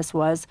business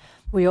was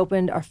we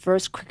opened our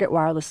first Cricket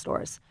Wireless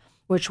stores,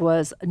 which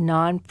was a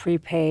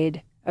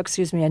non-contracted,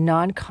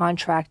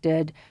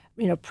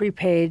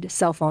 prepaid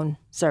cell phone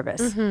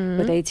service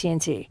with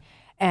AT&T.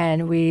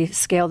 And we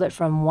scaled it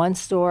from one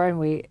store,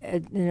 and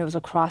it was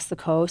across the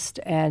coast,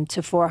 and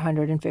to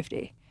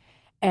 450.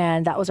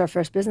 And that was our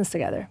first business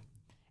together.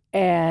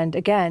 And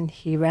again,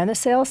 he ran the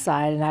sales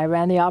side, and I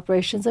ran the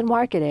operations and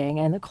marketing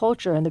and the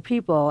culture and the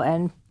people.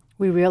 And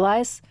we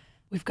realized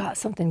we've got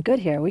something good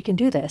here. We can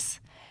do this.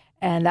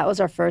 And that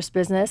was our first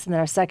business. And then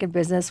our second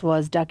business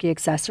was Ducky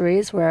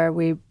Accessories, where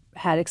we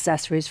had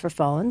accessories for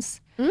phones.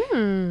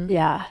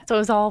 Yeah. So it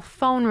was all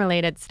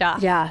phone-related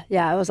stuff. Yeah.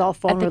 It was all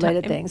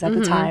phone-related things at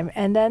the time.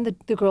 And then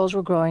the girls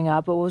were growing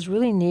up. But what was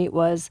really neat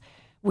was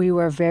we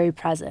were very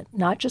present,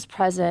 not just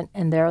present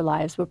in their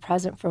lives, but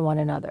present for one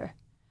another.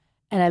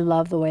 And I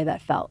love the way that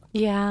felt.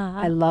 Yeah.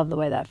 I love the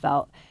way that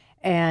felt.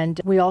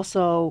 And we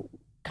also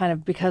kind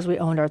of, because we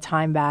owned our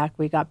time back,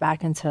 we got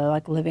back into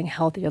like living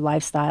healthier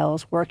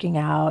lifestyles, working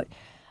out.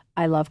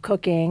 I love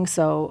cooking.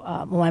 So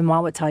my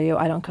mom would tell you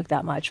I don't cook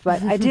that much,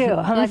 but I do.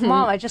 I'm like,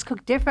 Mom, I just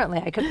cook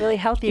differently. I cook really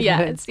healthy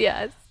foods.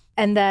 Yes.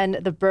 And then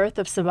the birth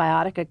of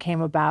Cymbiotika came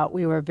about.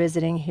 We were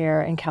visiting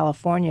here in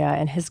California,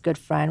 and his good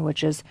friend,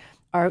 which is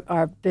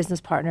our business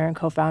partner and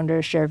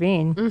co-founder,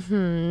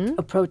 Sherveen,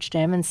 approached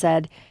him and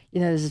said,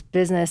 there's this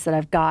business that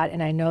I've got,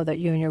 and I know that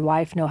you and your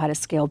wife know how to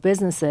scale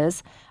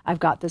businesses. I've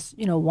got this,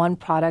 one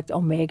product,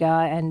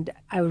 Omega, and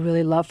I would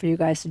really love for you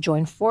guys to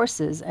join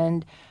forces.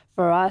 And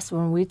for us,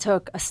 when we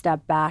took a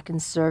step back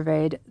and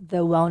surveyed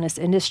the wellness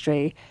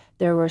industry,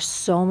 there were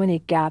so many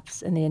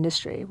gaps in the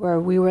industry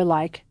where we were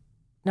like,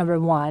 number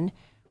one,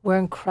 we're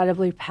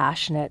incredibly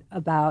passionate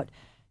about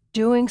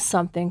doing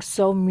something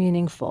so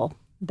meaningful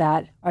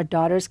that our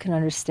daughters can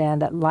understand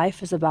that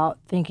life is about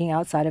thinking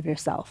outside of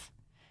yourself.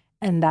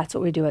 And that's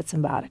what we do at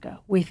Cymbiotika.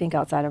 We think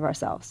outside of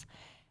ourselves.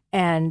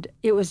 And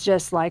it was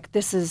just like,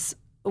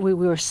 we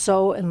were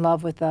so in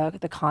love with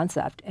the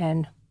concept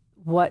and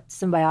what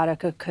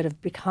Cymbiotika could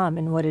have become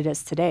and what it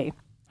is today.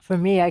 For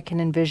me, I can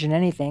envision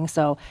anything.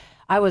 So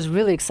I was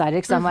really excited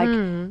because I'm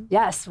like,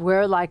 yes,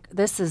 we're like,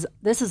 this is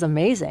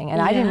amazing.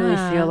 And I didn't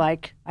really feel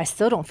like, I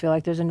still don't feel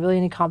like there's really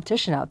any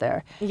competition out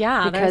there.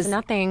 Yeah, there's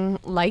nothing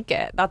like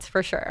it, that's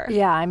for sure.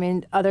 Yeah, I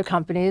mean, other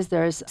companies,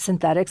 there's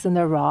synthetics in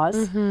their raws.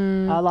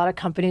 A lot of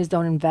companies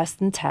don't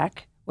invest in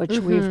tech, which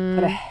we've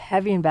put a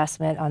heavy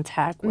investment on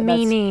tech.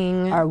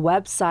 Meaning? Our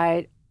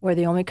website, we're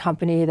the only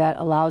company that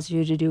allows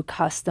you to do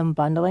custom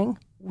bundling.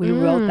 We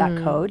wrote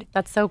that code.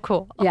 That's so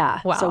cool. Yeah,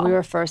 wow. So we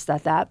were first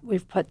at that.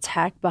 We've put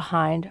tech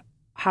behind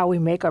how we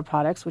make our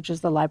products, which is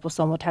the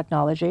liposomal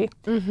technology.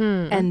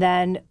 And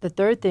then the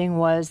third thing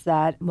was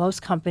that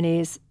most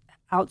companies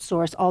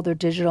outsource all their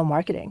digital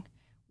marketing.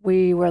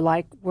 We were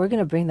like, we're going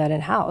to bring that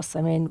in-house.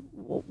 I mean,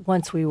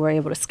 once we were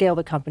able to scale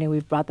the company,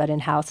 we've brought that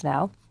in-house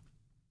now.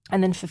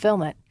 And then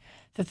fulfillment.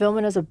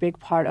 Fulfillment is a big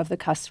part of the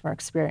customer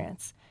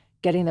experience,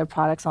 getting their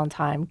products on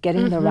time,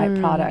 getting the right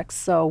products.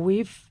 So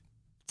we've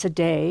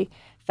today,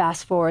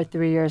 fast forward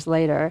 3 years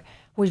later,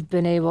 we've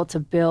been able to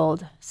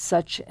build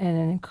such an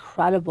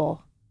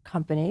incredible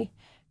company,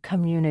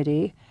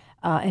 community,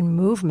 and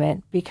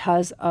movement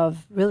because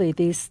of really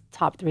these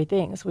top three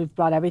things. We've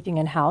brought everything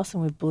in-house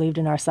and we've believed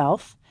in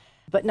ourselves.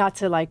 But not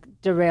to like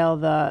derail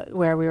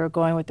where we were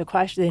going with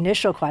the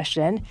initial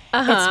question.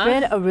 It's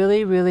been a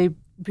really, really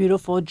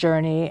beautiful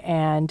journey,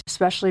 and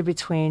especially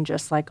between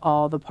just like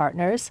all the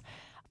partners.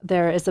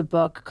 There is a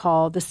book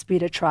called The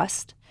Speed of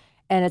Trust,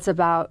 and it's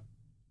about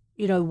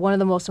one of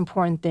the most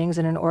important things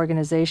in an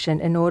organization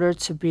in order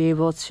to be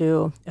able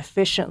to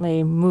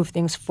efficiently move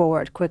things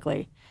forward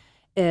quickly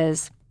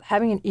is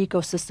having an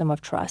ecosystem of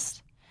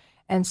trust.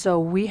 And so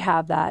we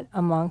have that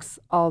amongst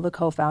all the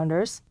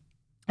co-founders,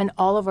 and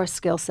all of our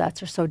skill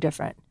sets are so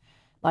different.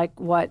 Like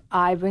what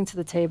I bring to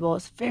the table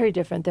is very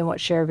different than what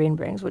Shervin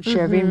brings. What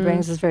Shervin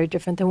brings is very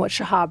different than what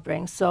Shahab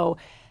brings. So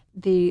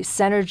the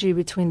synergy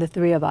between the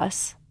three of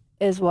us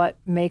is what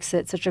makes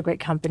it such a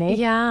great company.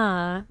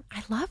 Yeah,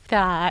 I love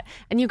that.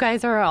 And you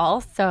guys are all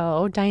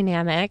so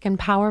dynamic and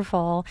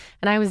powerful.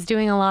 And I was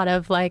doing a lot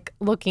of like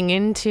looking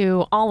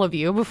into all of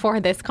you before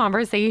this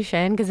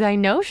conversation because I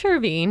know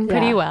Shervin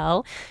pretty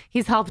well.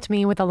 He's helped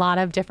me with a lot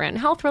of different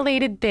health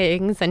related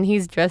things and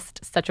he's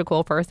just such a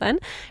cool person.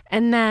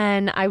 And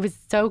then I was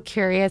so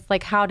curious,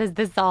 like, how does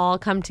this all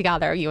come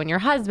together, you and your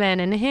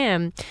husband and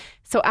him?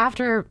 So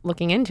after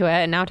looking into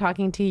it and now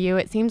talking to you,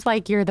 it seems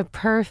like you're the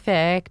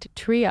perfect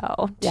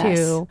trio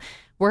to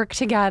work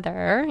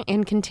together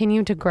and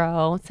continue to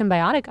grow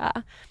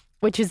Cymbiotika,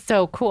 which is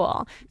so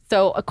cool.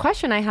 So a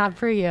question I have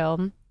for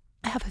you,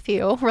 I have a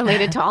few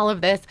related to all of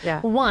this.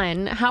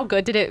 One, how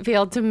good did it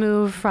feel to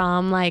move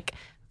from like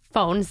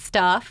phone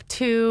stuff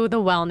to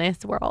the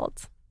wellness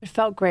world? It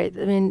felt great.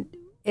 I mean,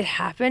 it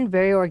happened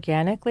very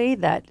organically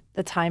that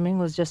the timing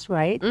was just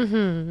right.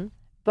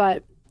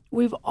 But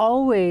we've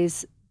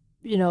always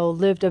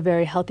lived a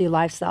very healthy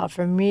lifestyle.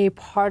 For me,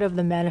 part of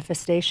the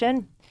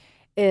manifestation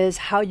is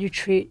how you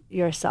treat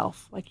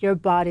yourself. Like your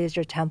body is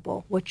your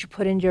temple. What you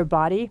put into your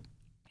body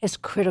is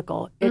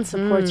critical. It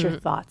supports your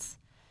thoughts.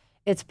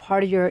 It's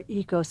part of your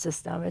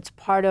ecosystem. It's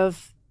part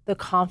of the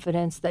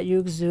confidence that you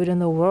exude in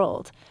the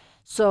world.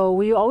 So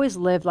we always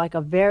lived like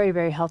a very,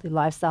 very healthy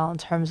lifestyle in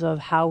terms of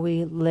how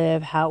we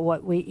live,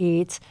 what we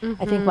eat.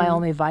 I think my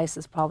only vice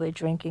is probably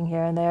drinking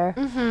here and there.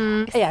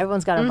 Yeah,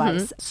 everyone's got a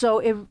vice. So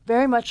it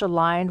very much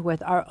aligned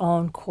with our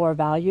own core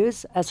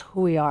values as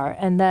who we are.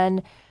 And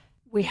then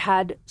we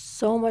had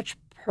so much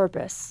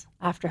purpose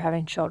after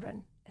having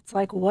children. It's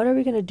like, what are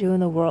we going to do in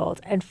the world?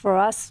 And for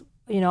us,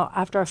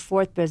 after our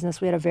fourth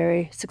business, we had a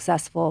very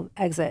successful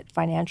exit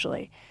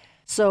financially.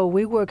 So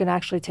we were going to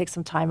actually take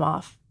some time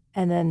off.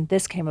 And then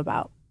this came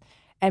about.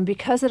 And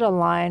because it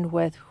aligned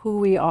with who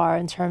we are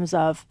in terms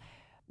of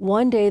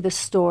one day the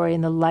story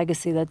and the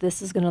legacy that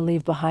this is going to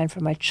leave behind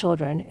for my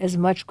children is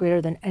much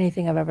greater than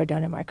anything I've ever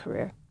done in my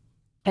career.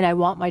 And I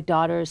want my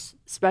daughters,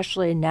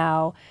 especially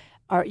now,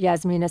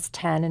 Yasmina's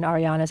 10 and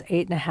Ariana's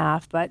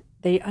 8.5, but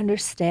they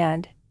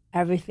understand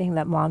everything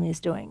that mommy is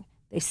doing.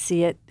 They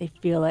see it, they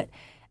feel it.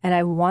 And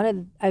I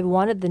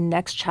wanted the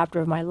next chapter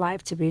of my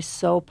life to be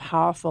so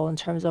powerful in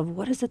terms of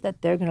what is it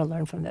that they're going to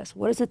learn from this?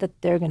 What is it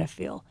that they're going to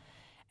feel?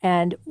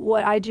 And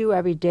what I do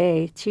every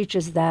day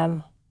teaches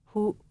them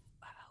who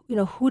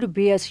to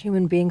be as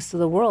human beings to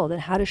the world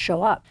and how to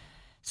show up.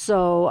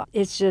 So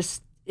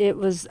it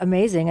was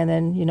amazing. And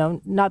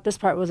then, not this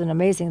part wasn't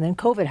amazing. And then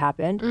COVID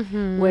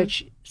happened,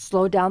 which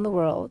slowed down the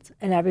world.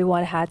 And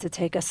everyone had to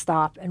take a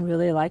stop and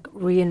really like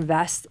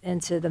reinvest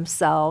into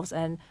themselves.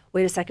 And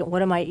wait a second,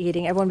 what am I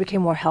eating? Everyone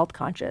became more health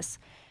conscious.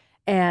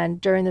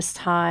 And during this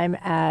time,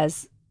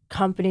 as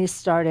companies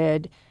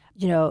started,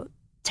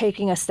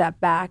 taking a step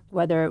back,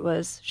 whether it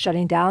was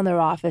shutting down their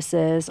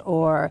offices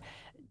or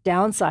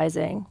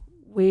downsizing,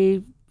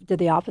 we did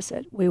the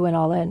opposite. We went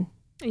all in.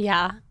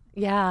 Yeah.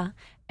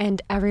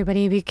 And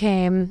everybody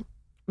became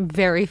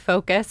very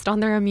focused on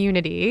their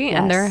immunity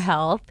and their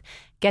health,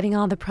 getting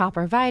all the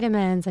proper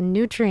vitamins and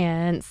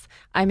nutrients.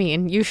 I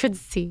mean, you should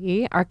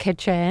see our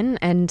kitchen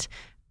and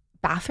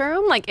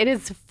bathroom. Like, it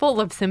is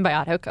full of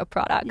Cymbiotika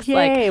products.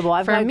 Yay. Like,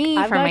 well, for me,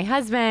 for my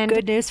husband.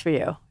 Good news for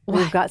you. What?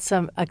 We've got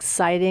some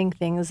exciting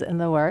things in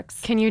the works.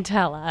 Can you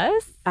tell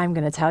us? I'm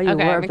going to tell you.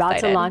 Okay, We're about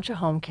to launch an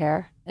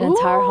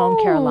entire home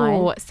care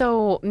line.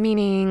 So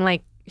meaning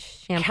like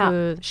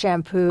shampoos.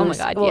 Shampoos. Oh my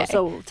God, well,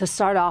 so to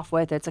start off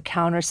with, it's a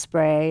counter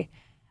spray.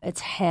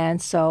 It's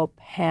hand soap,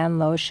 hand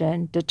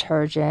lotion,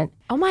 detergent.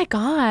 Oh my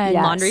God.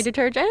 Yes. Laundry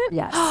detergent?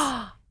 Yes.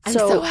 I'm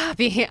so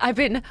happy. I've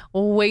been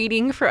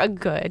waiting for a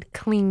good,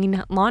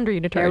 clean laundry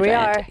detergent.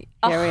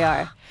 Here we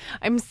are.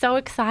 I'm so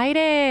excited.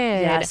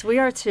 Yes, we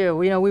are too.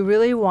 We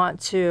really want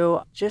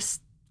to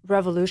just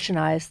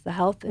revolutionize the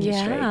health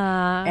industry.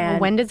 Yeah.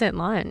 And when does it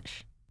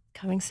launch?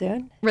 Coming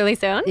soon. Really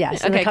soon?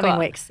 Yes, in the coming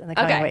weeks.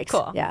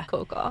 Cool. Yeah.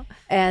 Cool.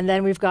 And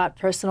then we've got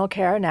personal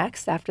care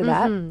next after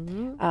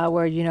that,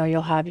 where,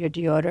 you'll have your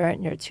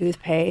deodorant, your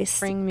toothpaste.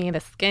 Bring me the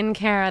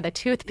skincare, the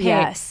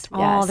toothpaste,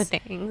 all the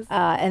things.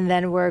 And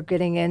then we're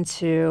getting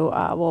into,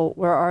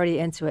 we're already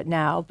into it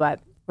now,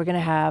 but we're going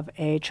to have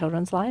a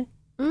children's line.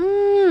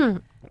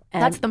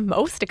 That's the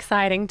most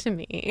exciting to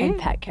me. And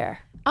pet care.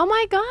 Oh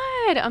my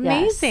God.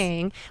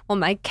 Amazing. Yes. Well,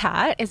 my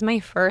cat is my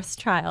first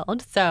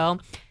child, so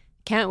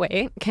can't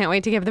wait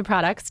to give the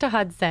products to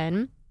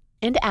Hudson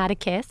and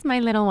Atticus, my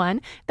little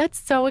one. That's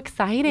so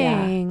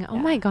exciting. Oh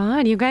my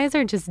God, you guys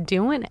are just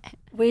doing it.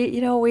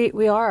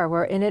 We are.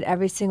 We're in it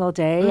every single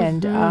day,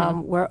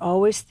 and we're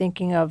always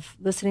thinking of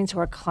listening to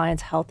our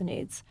clients' health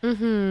needs.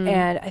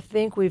 And I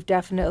think we've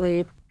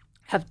definitely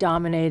have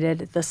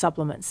dominated the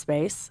supplement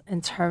space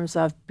in terms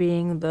of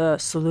being the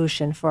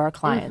solution for our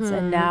clients.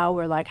 And now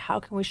we're like, how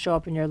can we show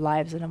up in your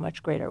lives in a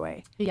much greater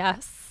way?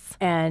 Yes.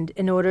 And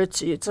in order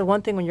to, it's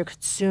one thing when you're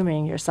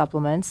consuming your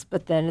supplements,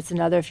 but then it's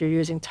another if you're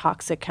using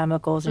toxic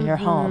chemicals in your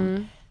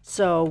home.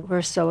 So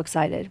we're so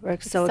excited. We're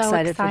so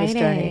excited for this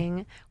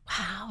journey.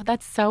 Wow,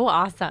 that's so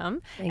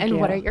awesome. Thank and you.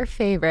 what are your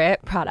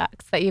favorite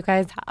products that you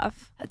guys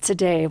have?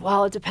 Today,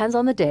 well, it depends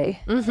on the day.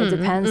 It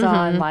depends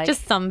on like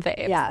just some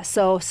faves. Yeah,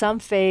 so some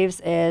faves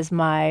is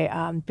my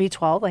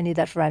B12. I need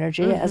that for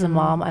energy. As a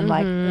mom, I'm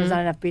like, there's not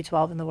enough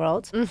B12 in the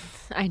world.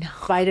 I know.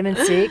 Vitamin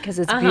C, because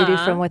it's beauty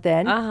from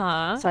within.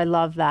 So I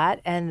love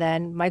that. And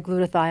then my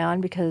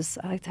glutathione, because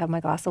I like to have my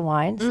glass of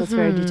wine. So it's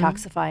very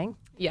detoxifying.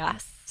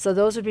 Yes. So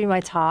those would be my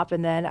top.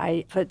 And then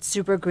I put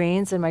super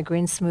greens in my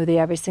green smoothie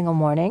every single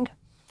morning.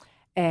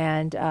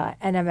 And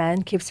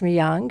NMN keeps me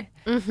young.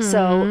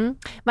 So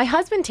my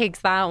husband takes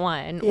that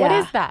one. What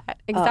Yeah. is that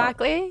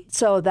exactly?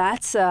 so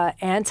that's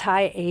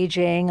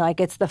anti-aging, like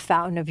it's the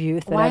fountain of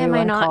youth that Why am I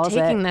everyone not calls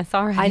taking it. this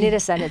already? I need to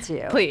send it to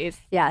you. Please.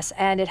 Yes,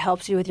 and it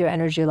helps you with your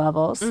energy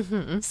levels.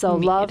 So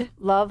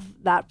love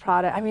that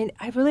product. I mean,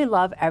 I really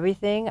love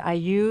everything. I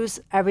use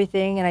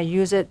everything and I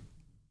use it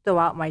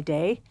throughout my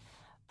day.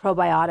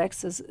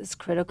 Probiotics is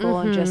critical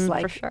and just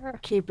like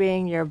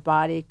keeping your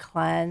body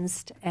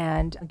cleansed.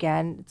 And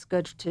again, it's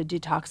good to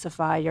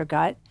detoxify your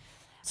gut.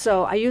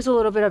 So I use a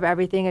little bit of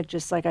everything. It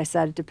just, like I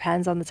said, it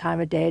depends on the time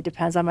of day. It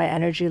depends on my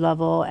energy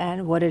level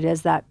and what it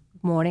is that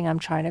morning I'm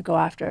trying to go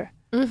after.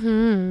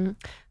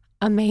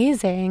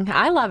 Amazing.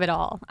 I love it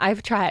all.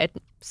 I've tried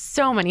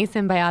so many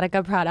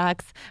Cymbiotika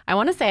products. I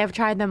want to say I've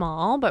tried them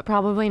all, but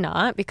probably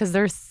not because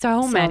there's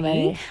so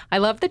many. I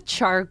love the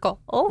charcoal.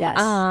 Yes.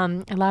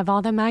 I love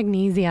all the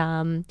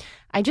magnesium.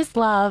 I just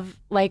love,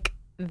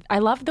 I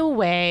love the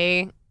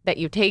way that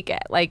you take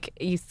it. Like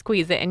you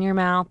squeeze it in your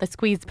mouth, the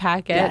squeeze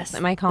packets. Yes.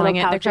 Am I calling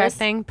it the correct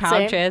thing?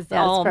 Pouches. Yeah,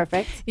 that's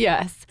perfect.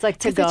 Yes. It's like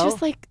to go. It's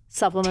just like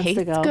supplements tastes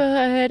to go.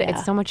 good. Yeah.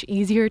 It's so much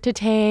easier to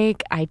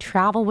take. I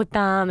travel with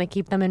them. I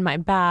keep them in my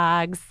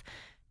bags.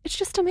 It's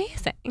just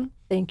amazing.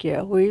 Thank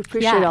you. We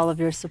appreciate all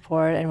of your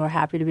support, and we're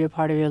happy to be a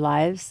part of your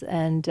lives,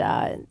 and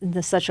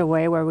in such a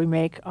way where we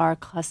make our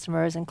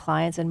customers and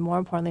clients, and more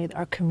importantly,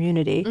 our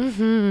community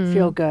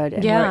feel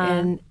good.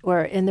 And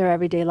we're in their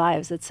everyday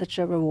lives. It's such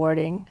a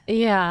rewarding.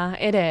 Yeah,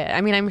 it is. I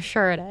mean, I'm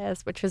sure it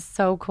is, which is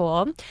so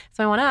cool.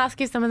 So I want to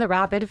ask you some of the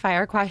rapid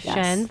fire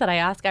questions that I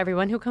ask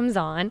everyone who comes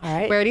on. All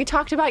right. We already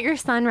talked about your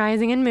sun,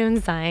 rising, and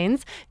moon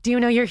signs. Do you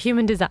know your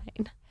human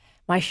design?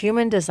 My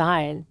human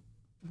design.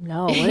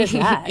 No, what is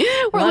that?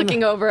 We're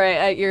looking over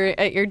at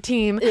your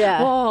team.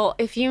 Yeah. Well,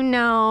 if you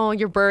know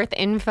your birth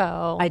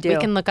info, I do. We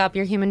can look up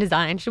your human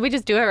design. Should we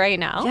just do it right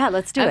now? Yeah,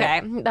 let's do it.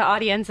 Okay. The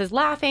audience is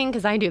laughing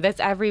because I do this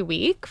every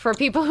week for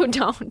people who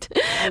don't.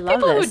 I love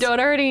people this. who don't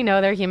already know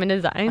their human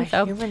design.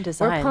 Human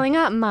design. We're pulling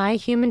up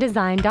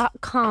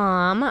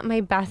myhumandesign.com,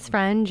 my best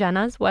friend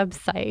Jenna's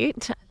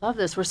website. I love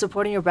this. We're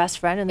supporting your best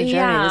friend in the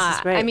journey. This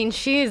is great. I mean,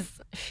 she's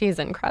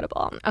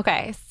incredible.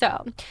 Okay,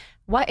 so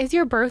what is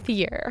your birth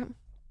year?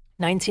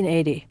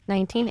 1980.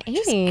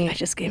 1980. I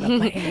just gave up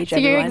my age, So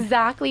everyone. you're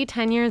exactly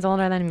 10 years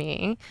older than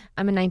me.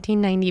 I'm a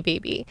 1990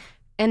 baby.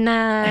 And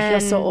then... I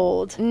feel so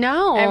old.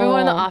 No.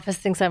 Everyone in the office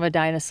thinks I'm a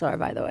dinosaur,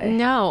 by the way.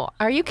 No.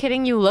 Are you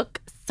kidding? You look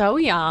so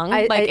young.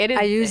 I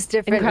It's use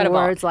different incredible.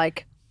 words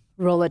like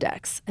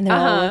Rolodex. And they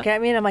all look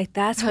at me and I'm like,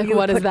 that's where Like, you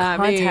what put does that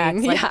contacts,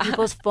 mean? like Yeah.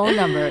 people's phone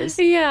numbers.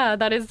 Yeah,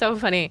 that is so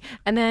funny.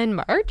 And then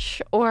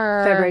March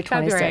or February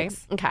February?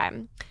 26th. Okay.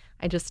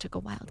 I just took a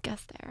wild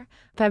guess there.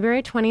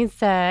 February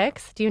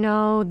 26th. Do you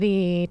know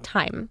the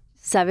time?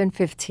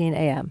 7:15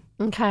 a.m.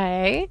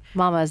 Okay.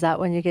 Mama, is that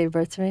when you gave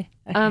birth to me?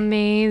 Okay.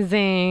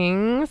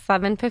 Amazing.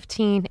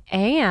 7:15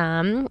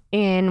 a.m.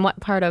 in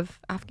what part of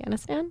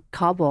Afghanistan?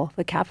 Kabul,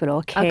 the capital.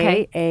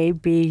 Okay.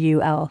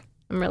 Kabul.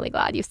 I'm really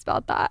glad you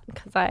spelled that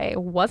because I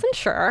wasn't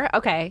sure.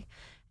 Okay.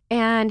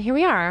 And here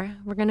we are.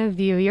 We're going to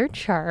view your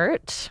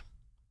chart.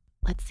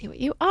 Let's see what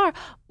you are.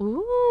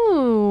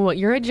 Ooh,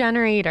 you're a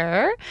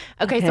generator.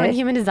 Okay, so in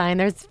human design,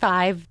 there's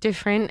 5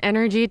 different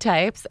energy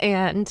types.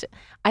 And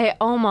I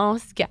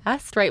almost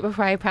guessed right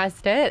before I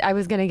pressed it, I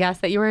was going to guess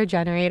that you were a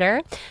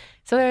generator.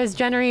 So there's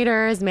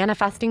generators,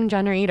 manifesting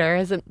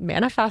generators,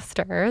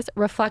 manifestors,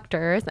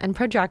 reflectors, and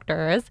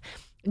projectors.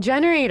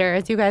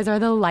 Generators, you guys are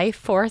the life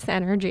force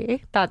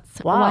energy. That's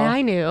why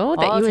I knew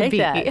that you would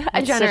be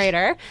a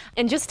generator.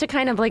 And just to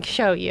kind of like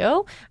show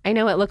you, I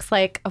know it looks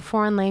like a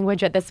foreign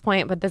language at this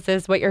point, but this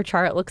is what your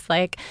chart looks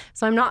like.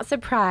 So I'm not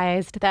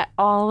surprised that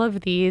all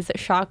of these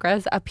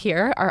chakras up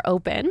here are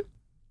open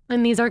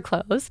and these are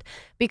closed,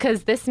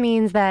 because this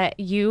means that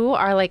you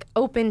are like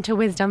open to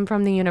wisdom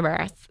from the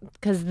universe,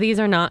 because these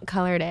are not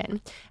colored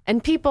in.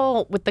 And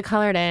people with the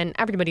colored in,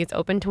 everybody's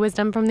open to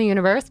wisdom from the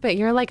universe, but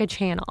you're like a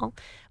channel.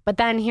 But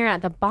then here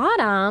at the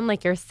bottom,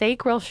 like your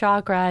sacral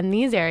chakra in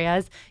these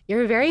areas,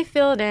 you're very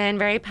filled in,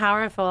 very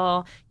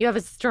powerful. You have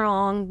a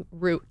strong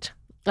root,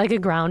 like a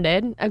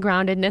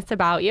groundedness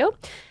about you.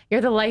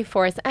 You're the life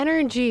force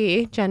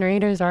energy.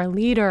 Generators are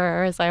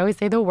leaders. I always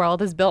say the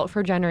world is built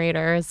for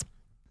generators.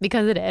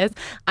 because it is.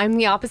 I'm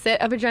the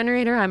opposite of a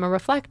generator. I'm a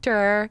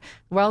reflector.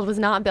 The world was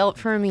not built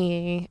for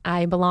me.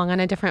 I belong on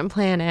a different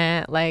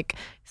planet, like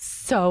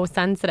so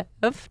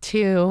sensitive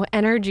to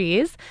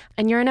energies.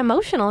 And you're an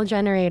emotional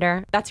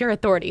generator. That's your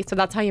authority. So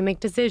that's how you make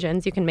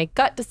decisions. You can make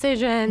gut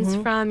decisions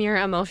from your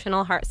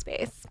emotional heart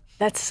space.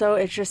 That's so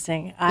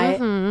interesting.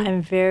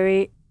 I'm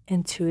very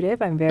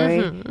intuitive. I'm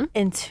very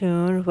in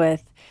tune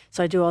with,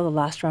 so I do all the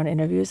last round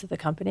interviews at the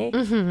company.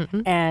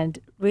 And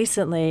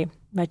recently,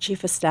 my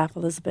chief of staff,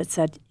 Elizabeth,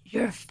 said,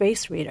 "You're a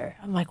face reader."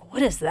 I'm like,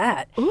 "What is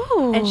that?"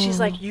 Ooh. And she's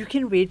like, "You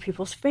can read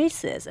people's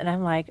faces." And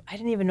I'm like, I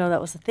didn't even know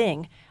that was a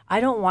thing. I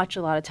don't watch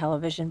a lot of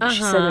television, but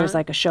she said there's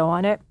like a show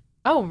on it.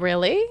 Oh,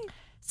 really?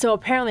 So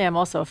apparently I'm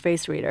also a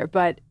face reader,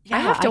 but yeah, I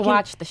have to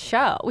watch the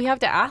show. We have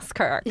to ask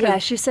her. Yeah,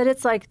 she said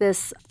it's like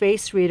this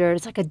face reader.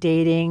 It's like a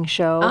dating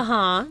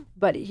show,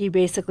 but he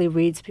basically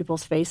reads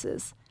people's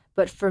faces.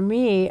 But for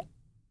me,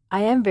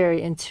 I am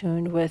very in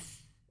tune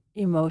with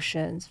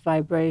emotions,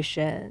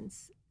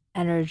 vibrations,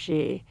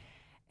 energy,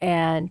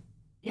 and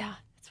yeah,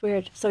 it's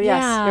weird. So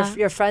yes,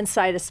 your friend's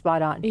site is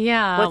spot on.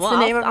 Yeah. What's the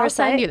name of her I'll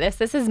site? send you this.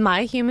 This is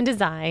My Human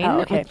Design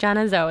with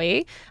Jenna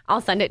Zoe. I'll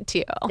send it to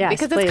you. Yes,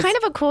 because please. it's kind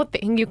of a cool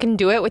thing. You can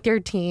do it with your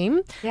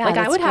team. Yeah, like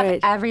I that's would have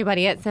great.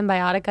 everybody at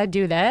Cymbiotika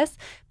do this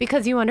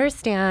because you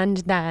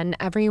understand then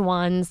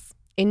everyone's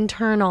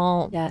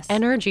internal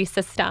energy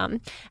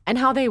system and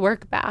how they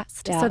work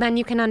best. So then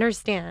you can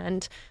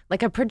understand,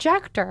 like a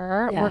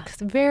projector works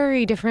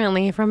very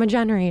differently from a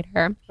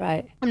generator.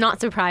 Right. I'm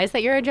not surprised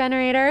that you're a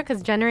generator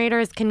because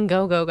generators can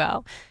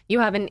go. You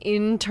have an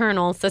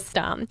internal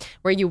system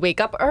where you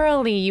wake up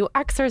early, you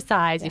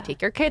exercise, you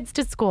take your kids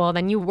to school,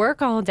 then you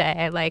work all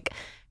day. Like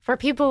for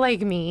people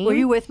like me. Were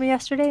you with me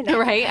yesterday? No.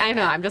 Right? I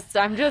know. I'm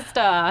just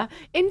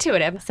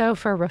intuitive. So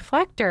for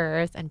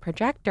reflectors and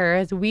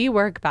projectors, we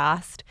work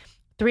best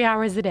 3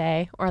 hours a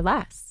day or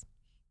less.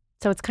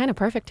 So it's kind of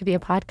perfect to be a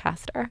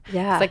podcaster.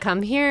 Yeah. So I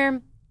come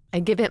here, I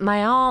give it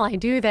my all, I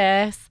do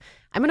this.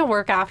 I'm going to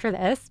work after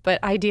this,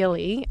 but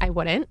ideally I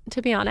wouldn't,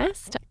 to be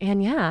honest.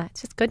 And yeah,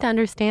 it's just good to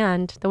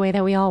understand the way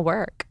that we all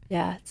work.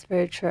 Yeah, it's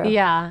very true.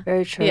 Yeah.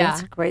 Very true. Yeah.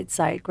 It's a great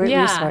site, great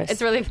resource.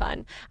 It's really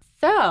fun.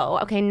 So,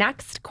 okay,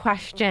 next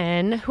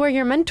question. Who are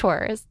your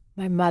mentors?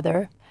 My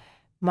mother,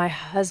 my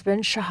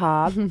husband,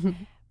 Shahab,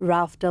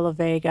 Ralph De La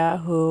Vega,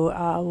 who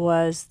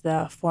was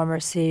the former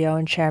CEO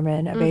and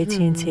chairman of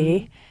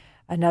AT&T,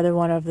 another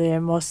one of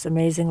the most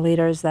amazing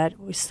leaders that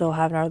we still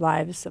have in our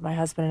lives. My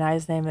husband and I,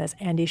 his name is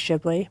Andy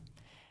Shibley.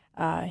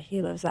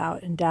 He lives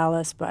out in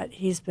Dallas, but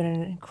he's been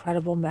an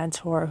incredible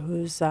mentor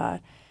who's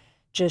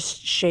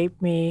just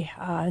shaped me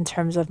in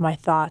terms of my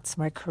thoughts,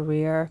 my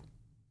career,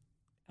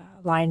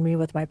 aligned me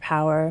with my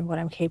power, what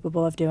I'm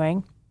capable of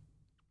doing.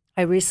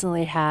 I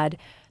recently had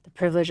the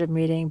privilege of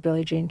meeting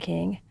Billie Jean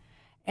King,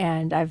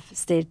 and I've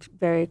stayed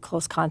very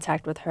close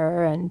contact with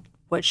her, and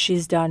what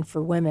she's done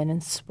for women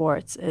in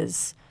sports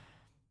is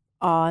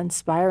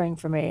awe-inspiring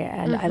for me.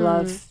 And I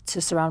love to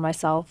surround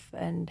myself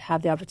and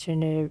have the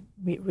opportunity to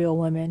meet real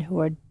women who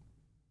are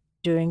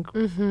doing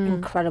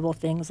incredible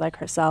things like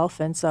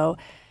herself. And so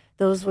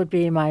those would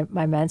be my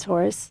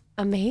mentors.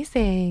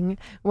 Amazing.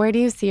 Where do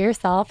you see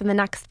yourself in the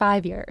next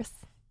 5 years?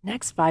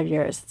 Next 5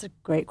 years, it's a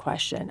great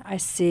question.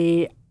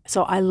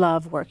 I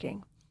love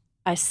working.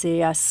 I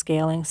see us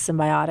scaling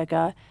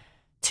Cymbiotika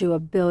to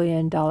 $1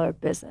 billion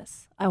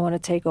business. I want to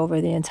take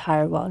over the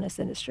entire wellness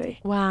industry.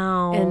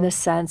 Wow. In the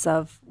sense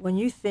of when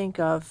you think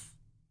of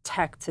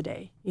tech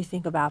today, you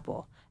think of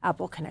Apple.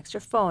 Apple connects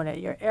your phone,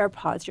 your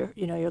AirPods,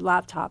 your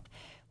laptop.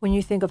 When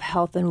you think of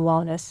health and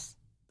wellness,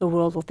 the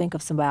world will think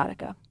of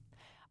Cymbiotika.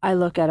 I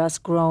look at us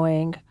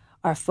growing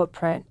our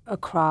footprint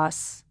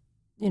across,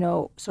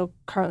 so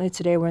currently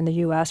today we're in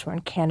the US, we're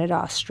in Canada,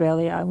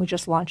 Australia, and we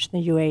just launched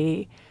in the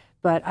UAE.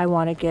 But I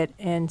want to get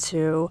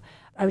into,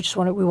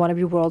 we want to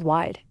be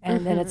worldwide.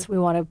 And then we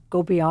want to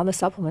go beyond the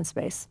supplement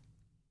space.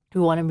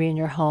 We want to be in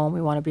your home.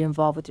 We want to be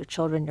involved with your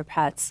children, your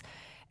pets.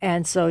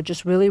 And so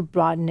just really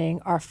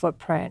broadening our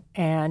footprint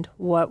and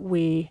what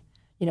we,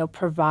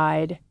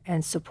 provide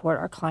and support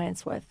our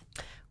clients with.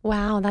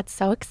 Wow, that's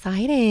so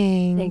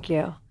exciting. Thank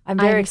you. I'm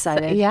very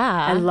excited.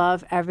 I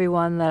love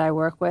everyone that I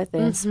work with. They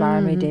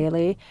inspire me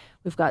daily.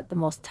 We've got the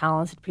most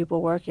talented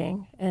people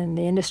working in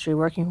the industry,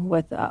 working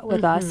with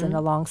us and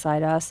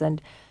alongside us.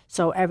 And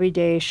so every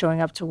day showing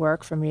up to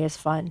work for me is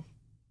fun.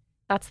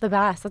 That's the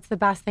best. That's the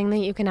best thing that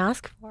you can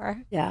ask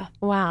for. Yeah.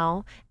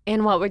 Wow.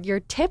 And what would your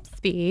tips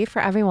be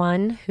for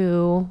everyone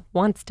who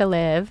wants to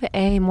live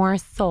a more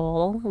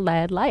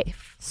soul-led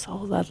life?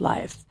 Soul-led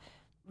life.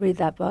 Read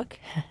that book.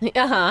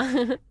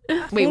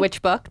 Wait,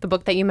 which book? The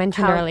book that you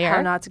mentioned earlier?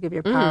 How Not to Give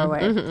Your Power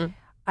Away.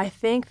 I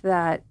think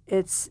that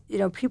it's,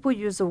 people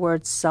use the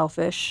word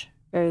selfish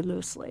very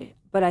loosely,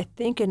 but I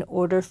think in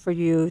order for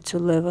you to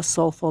live a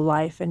soulful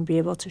life and be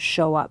able to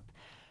show up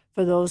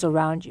for those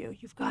around you,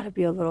 you've got to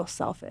be a little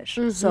selfish.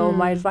 So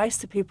my advice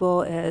to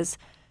people is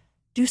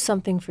do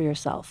something for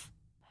yourself.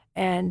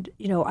 And,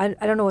 I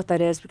don't know what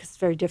that is because it's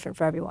very different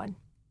for everyone.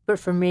 But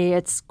for me,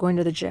 it's going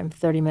to the gym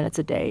 30 minutes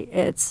a day.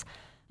 It's,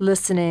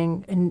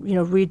 listening and,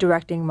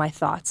 redirecting my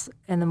thoughts.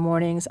 In the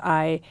mornings,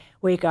 I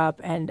wake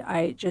up and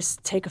I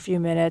just take a few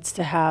minutes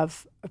to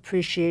have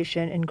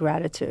appreciation and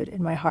gratitude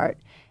in my heart.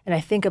 And I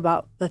think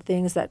about the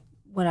things that,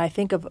 when I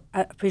think of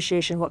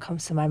appreciation, what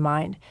comes to my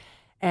mind.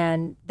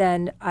 And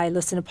then I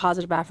listen to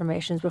positive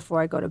affirmations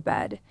before I go to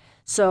bed.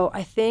 So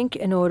I think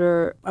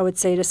I would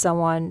say to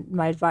someone,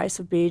 my advice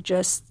would be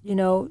just,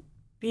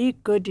 be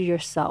good to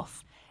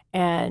yourself.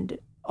 And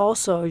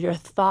also, your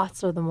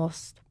thoughts are the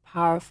most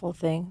powerful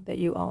thing that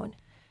you own.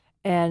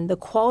 And the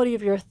quality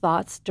of your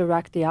thoughts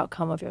direct the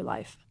outcome of your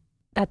life.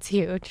 That's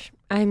huge.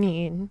 I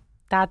mean,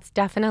 that's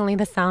definitely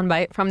the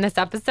soundbite from this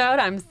episode.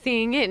 I'm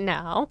seeing it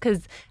now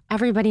because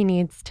everybody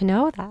needs to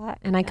know that.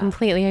 And I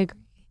completely agree.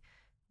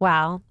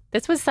 Wow.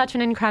 This was such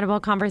an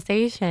incredible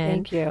conversation.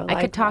 Thank you. I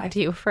could talk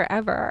to you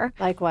forever.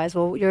 Likewise.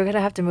 Well, you're going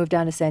to have to move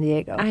down to San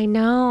Diego. I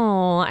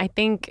know. I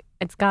think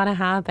it's got to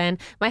happen.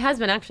 My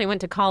husband actually went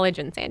to college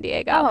in San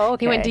Diego. Oh,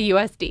 okay. He went to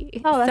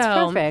USD. Oh, that's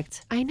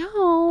perfect. I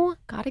know.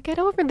 Got to get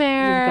over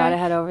there. You've got to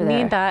head over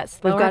there. Need that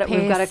slower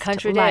We've got a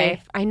country life.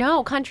 day. I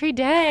know. Country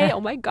day. Oh,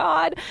 my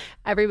God.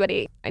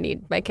 Everybody, I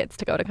need my kids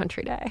to go to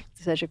country day.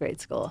 It's such a great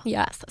school.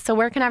 Yes. So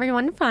where can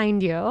everyone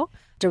find you?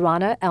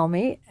 Durana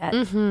Elmi.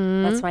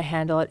 That's my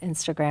handle at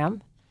Instagram.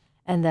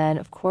 And then,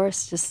 of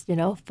course, just,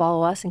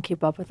 follow us and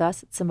keep up with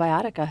us at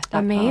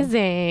Cymbiotika.com.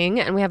 Amazing.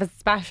 And we have a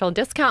special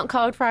discount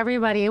code for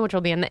everybody, which will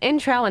be in the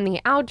intro and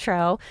the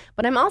outro.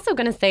 But I'm also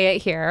going to say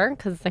it here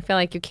because I feel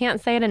like you can't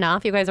say it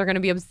enough. You guys are going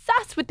to be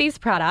obsessed with these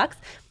products.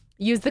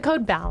 Use the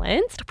code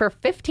BALANCED for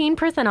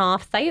 15%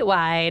 off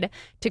site-wide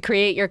to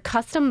create your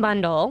custom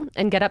bundle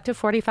and get up to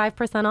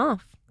 45%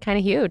 off. Kind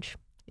of huge.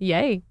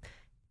 Yay.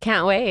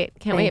 Can't wait.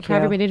 Can't wait for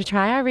everybody to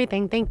try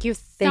everything. Thank you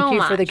so much. Thank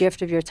you for the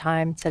gift of your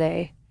time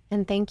today.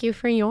 And thank you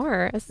for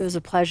yours. It was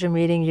a pleasure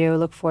meeting you.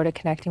 Look forward to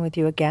connecting with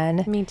you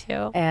again. Me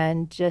too.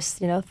 And just,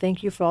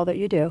 thank you for all that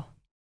you do.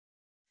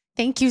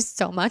 Thank you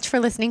so much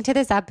for listening to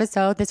this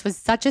episode. This was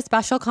such a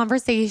special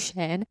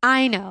conversation.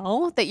 I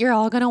know that you're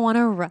all going to want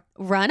to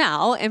run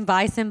out and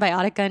buy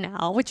Cymbiotika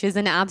now, which is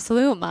an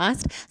absolute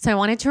must. So I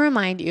wanted to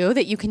remind you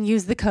that you can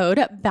use the code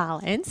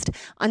BALANCED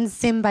on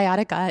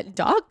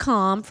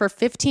Cymbiotika.com for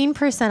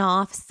 15%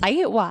 off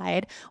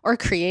site-wide or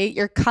create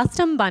your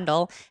custom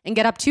bundle and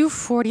get up to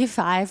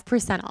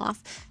 45%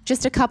 off.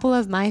 Just a couple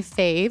of my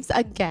faves,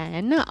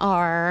 again,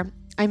 are...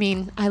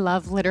 I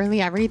love literally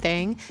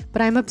everything,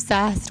 but I'm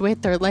obsessed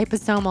with their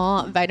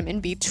liposomal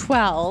vitamin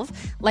B12,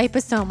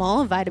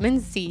 liposomal vitamin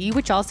C,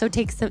 which also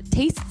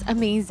tastes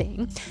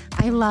amazing.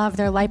 I love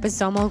their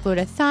liposomal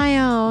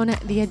glutathione,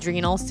 the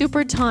adrenal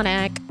super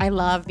tonic. I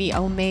love the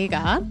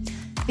omega,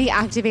 the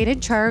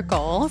activated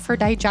charcoal for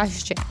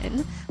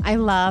digestion. I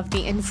love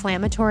the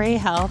inflammatory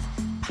health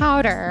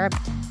powder.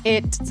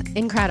 It's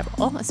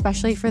incredible,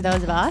 especially for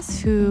those of us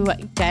who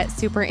get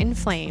super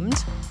inflamed.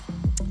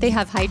 They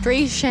have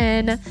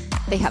hydration,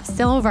 they have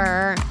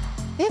silver,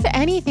 they have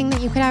anything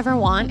that you could ever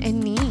want and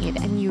need.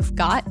 And you've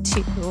got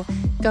to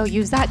go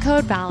use that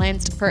code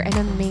BALANCED for an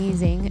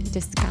amazing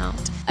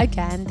discount.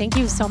 Again, thank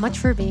you so much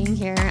for being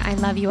here. I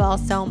love you all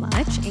so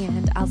much,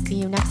 and I'll see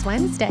you next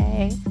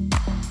Wednesday.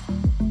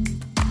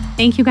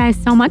 Thank you guys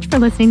so much for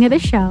listening to the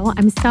show.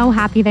 I'm so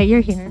happy that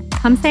you're here.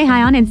 Come say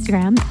hi on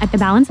Instagram at The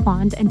Balanced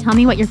Blonde and tell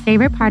me what your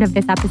favorite part of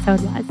this episode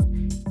was.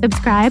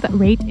 Subscribe,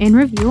 rate, and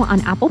review on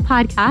Apple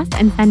Podcasts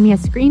and send me a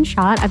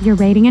screenshot of your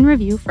rating and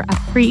review for a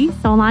free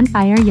Soul on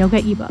Fire yoga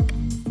ebook.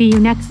 See you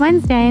next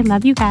Wednesday.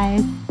 Love you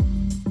guys.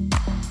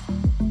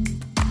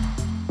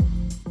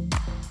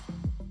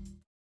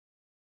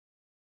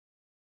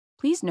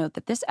 Please note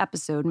that this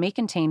episode may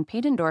contain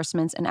paid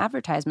endorsements and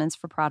advertisements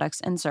for products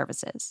and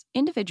services.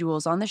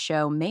 Individuals on the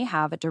show may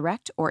have a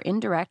direct or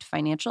indirect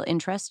financial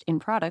interest in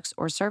products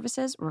or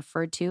services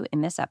referred to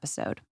in this episode.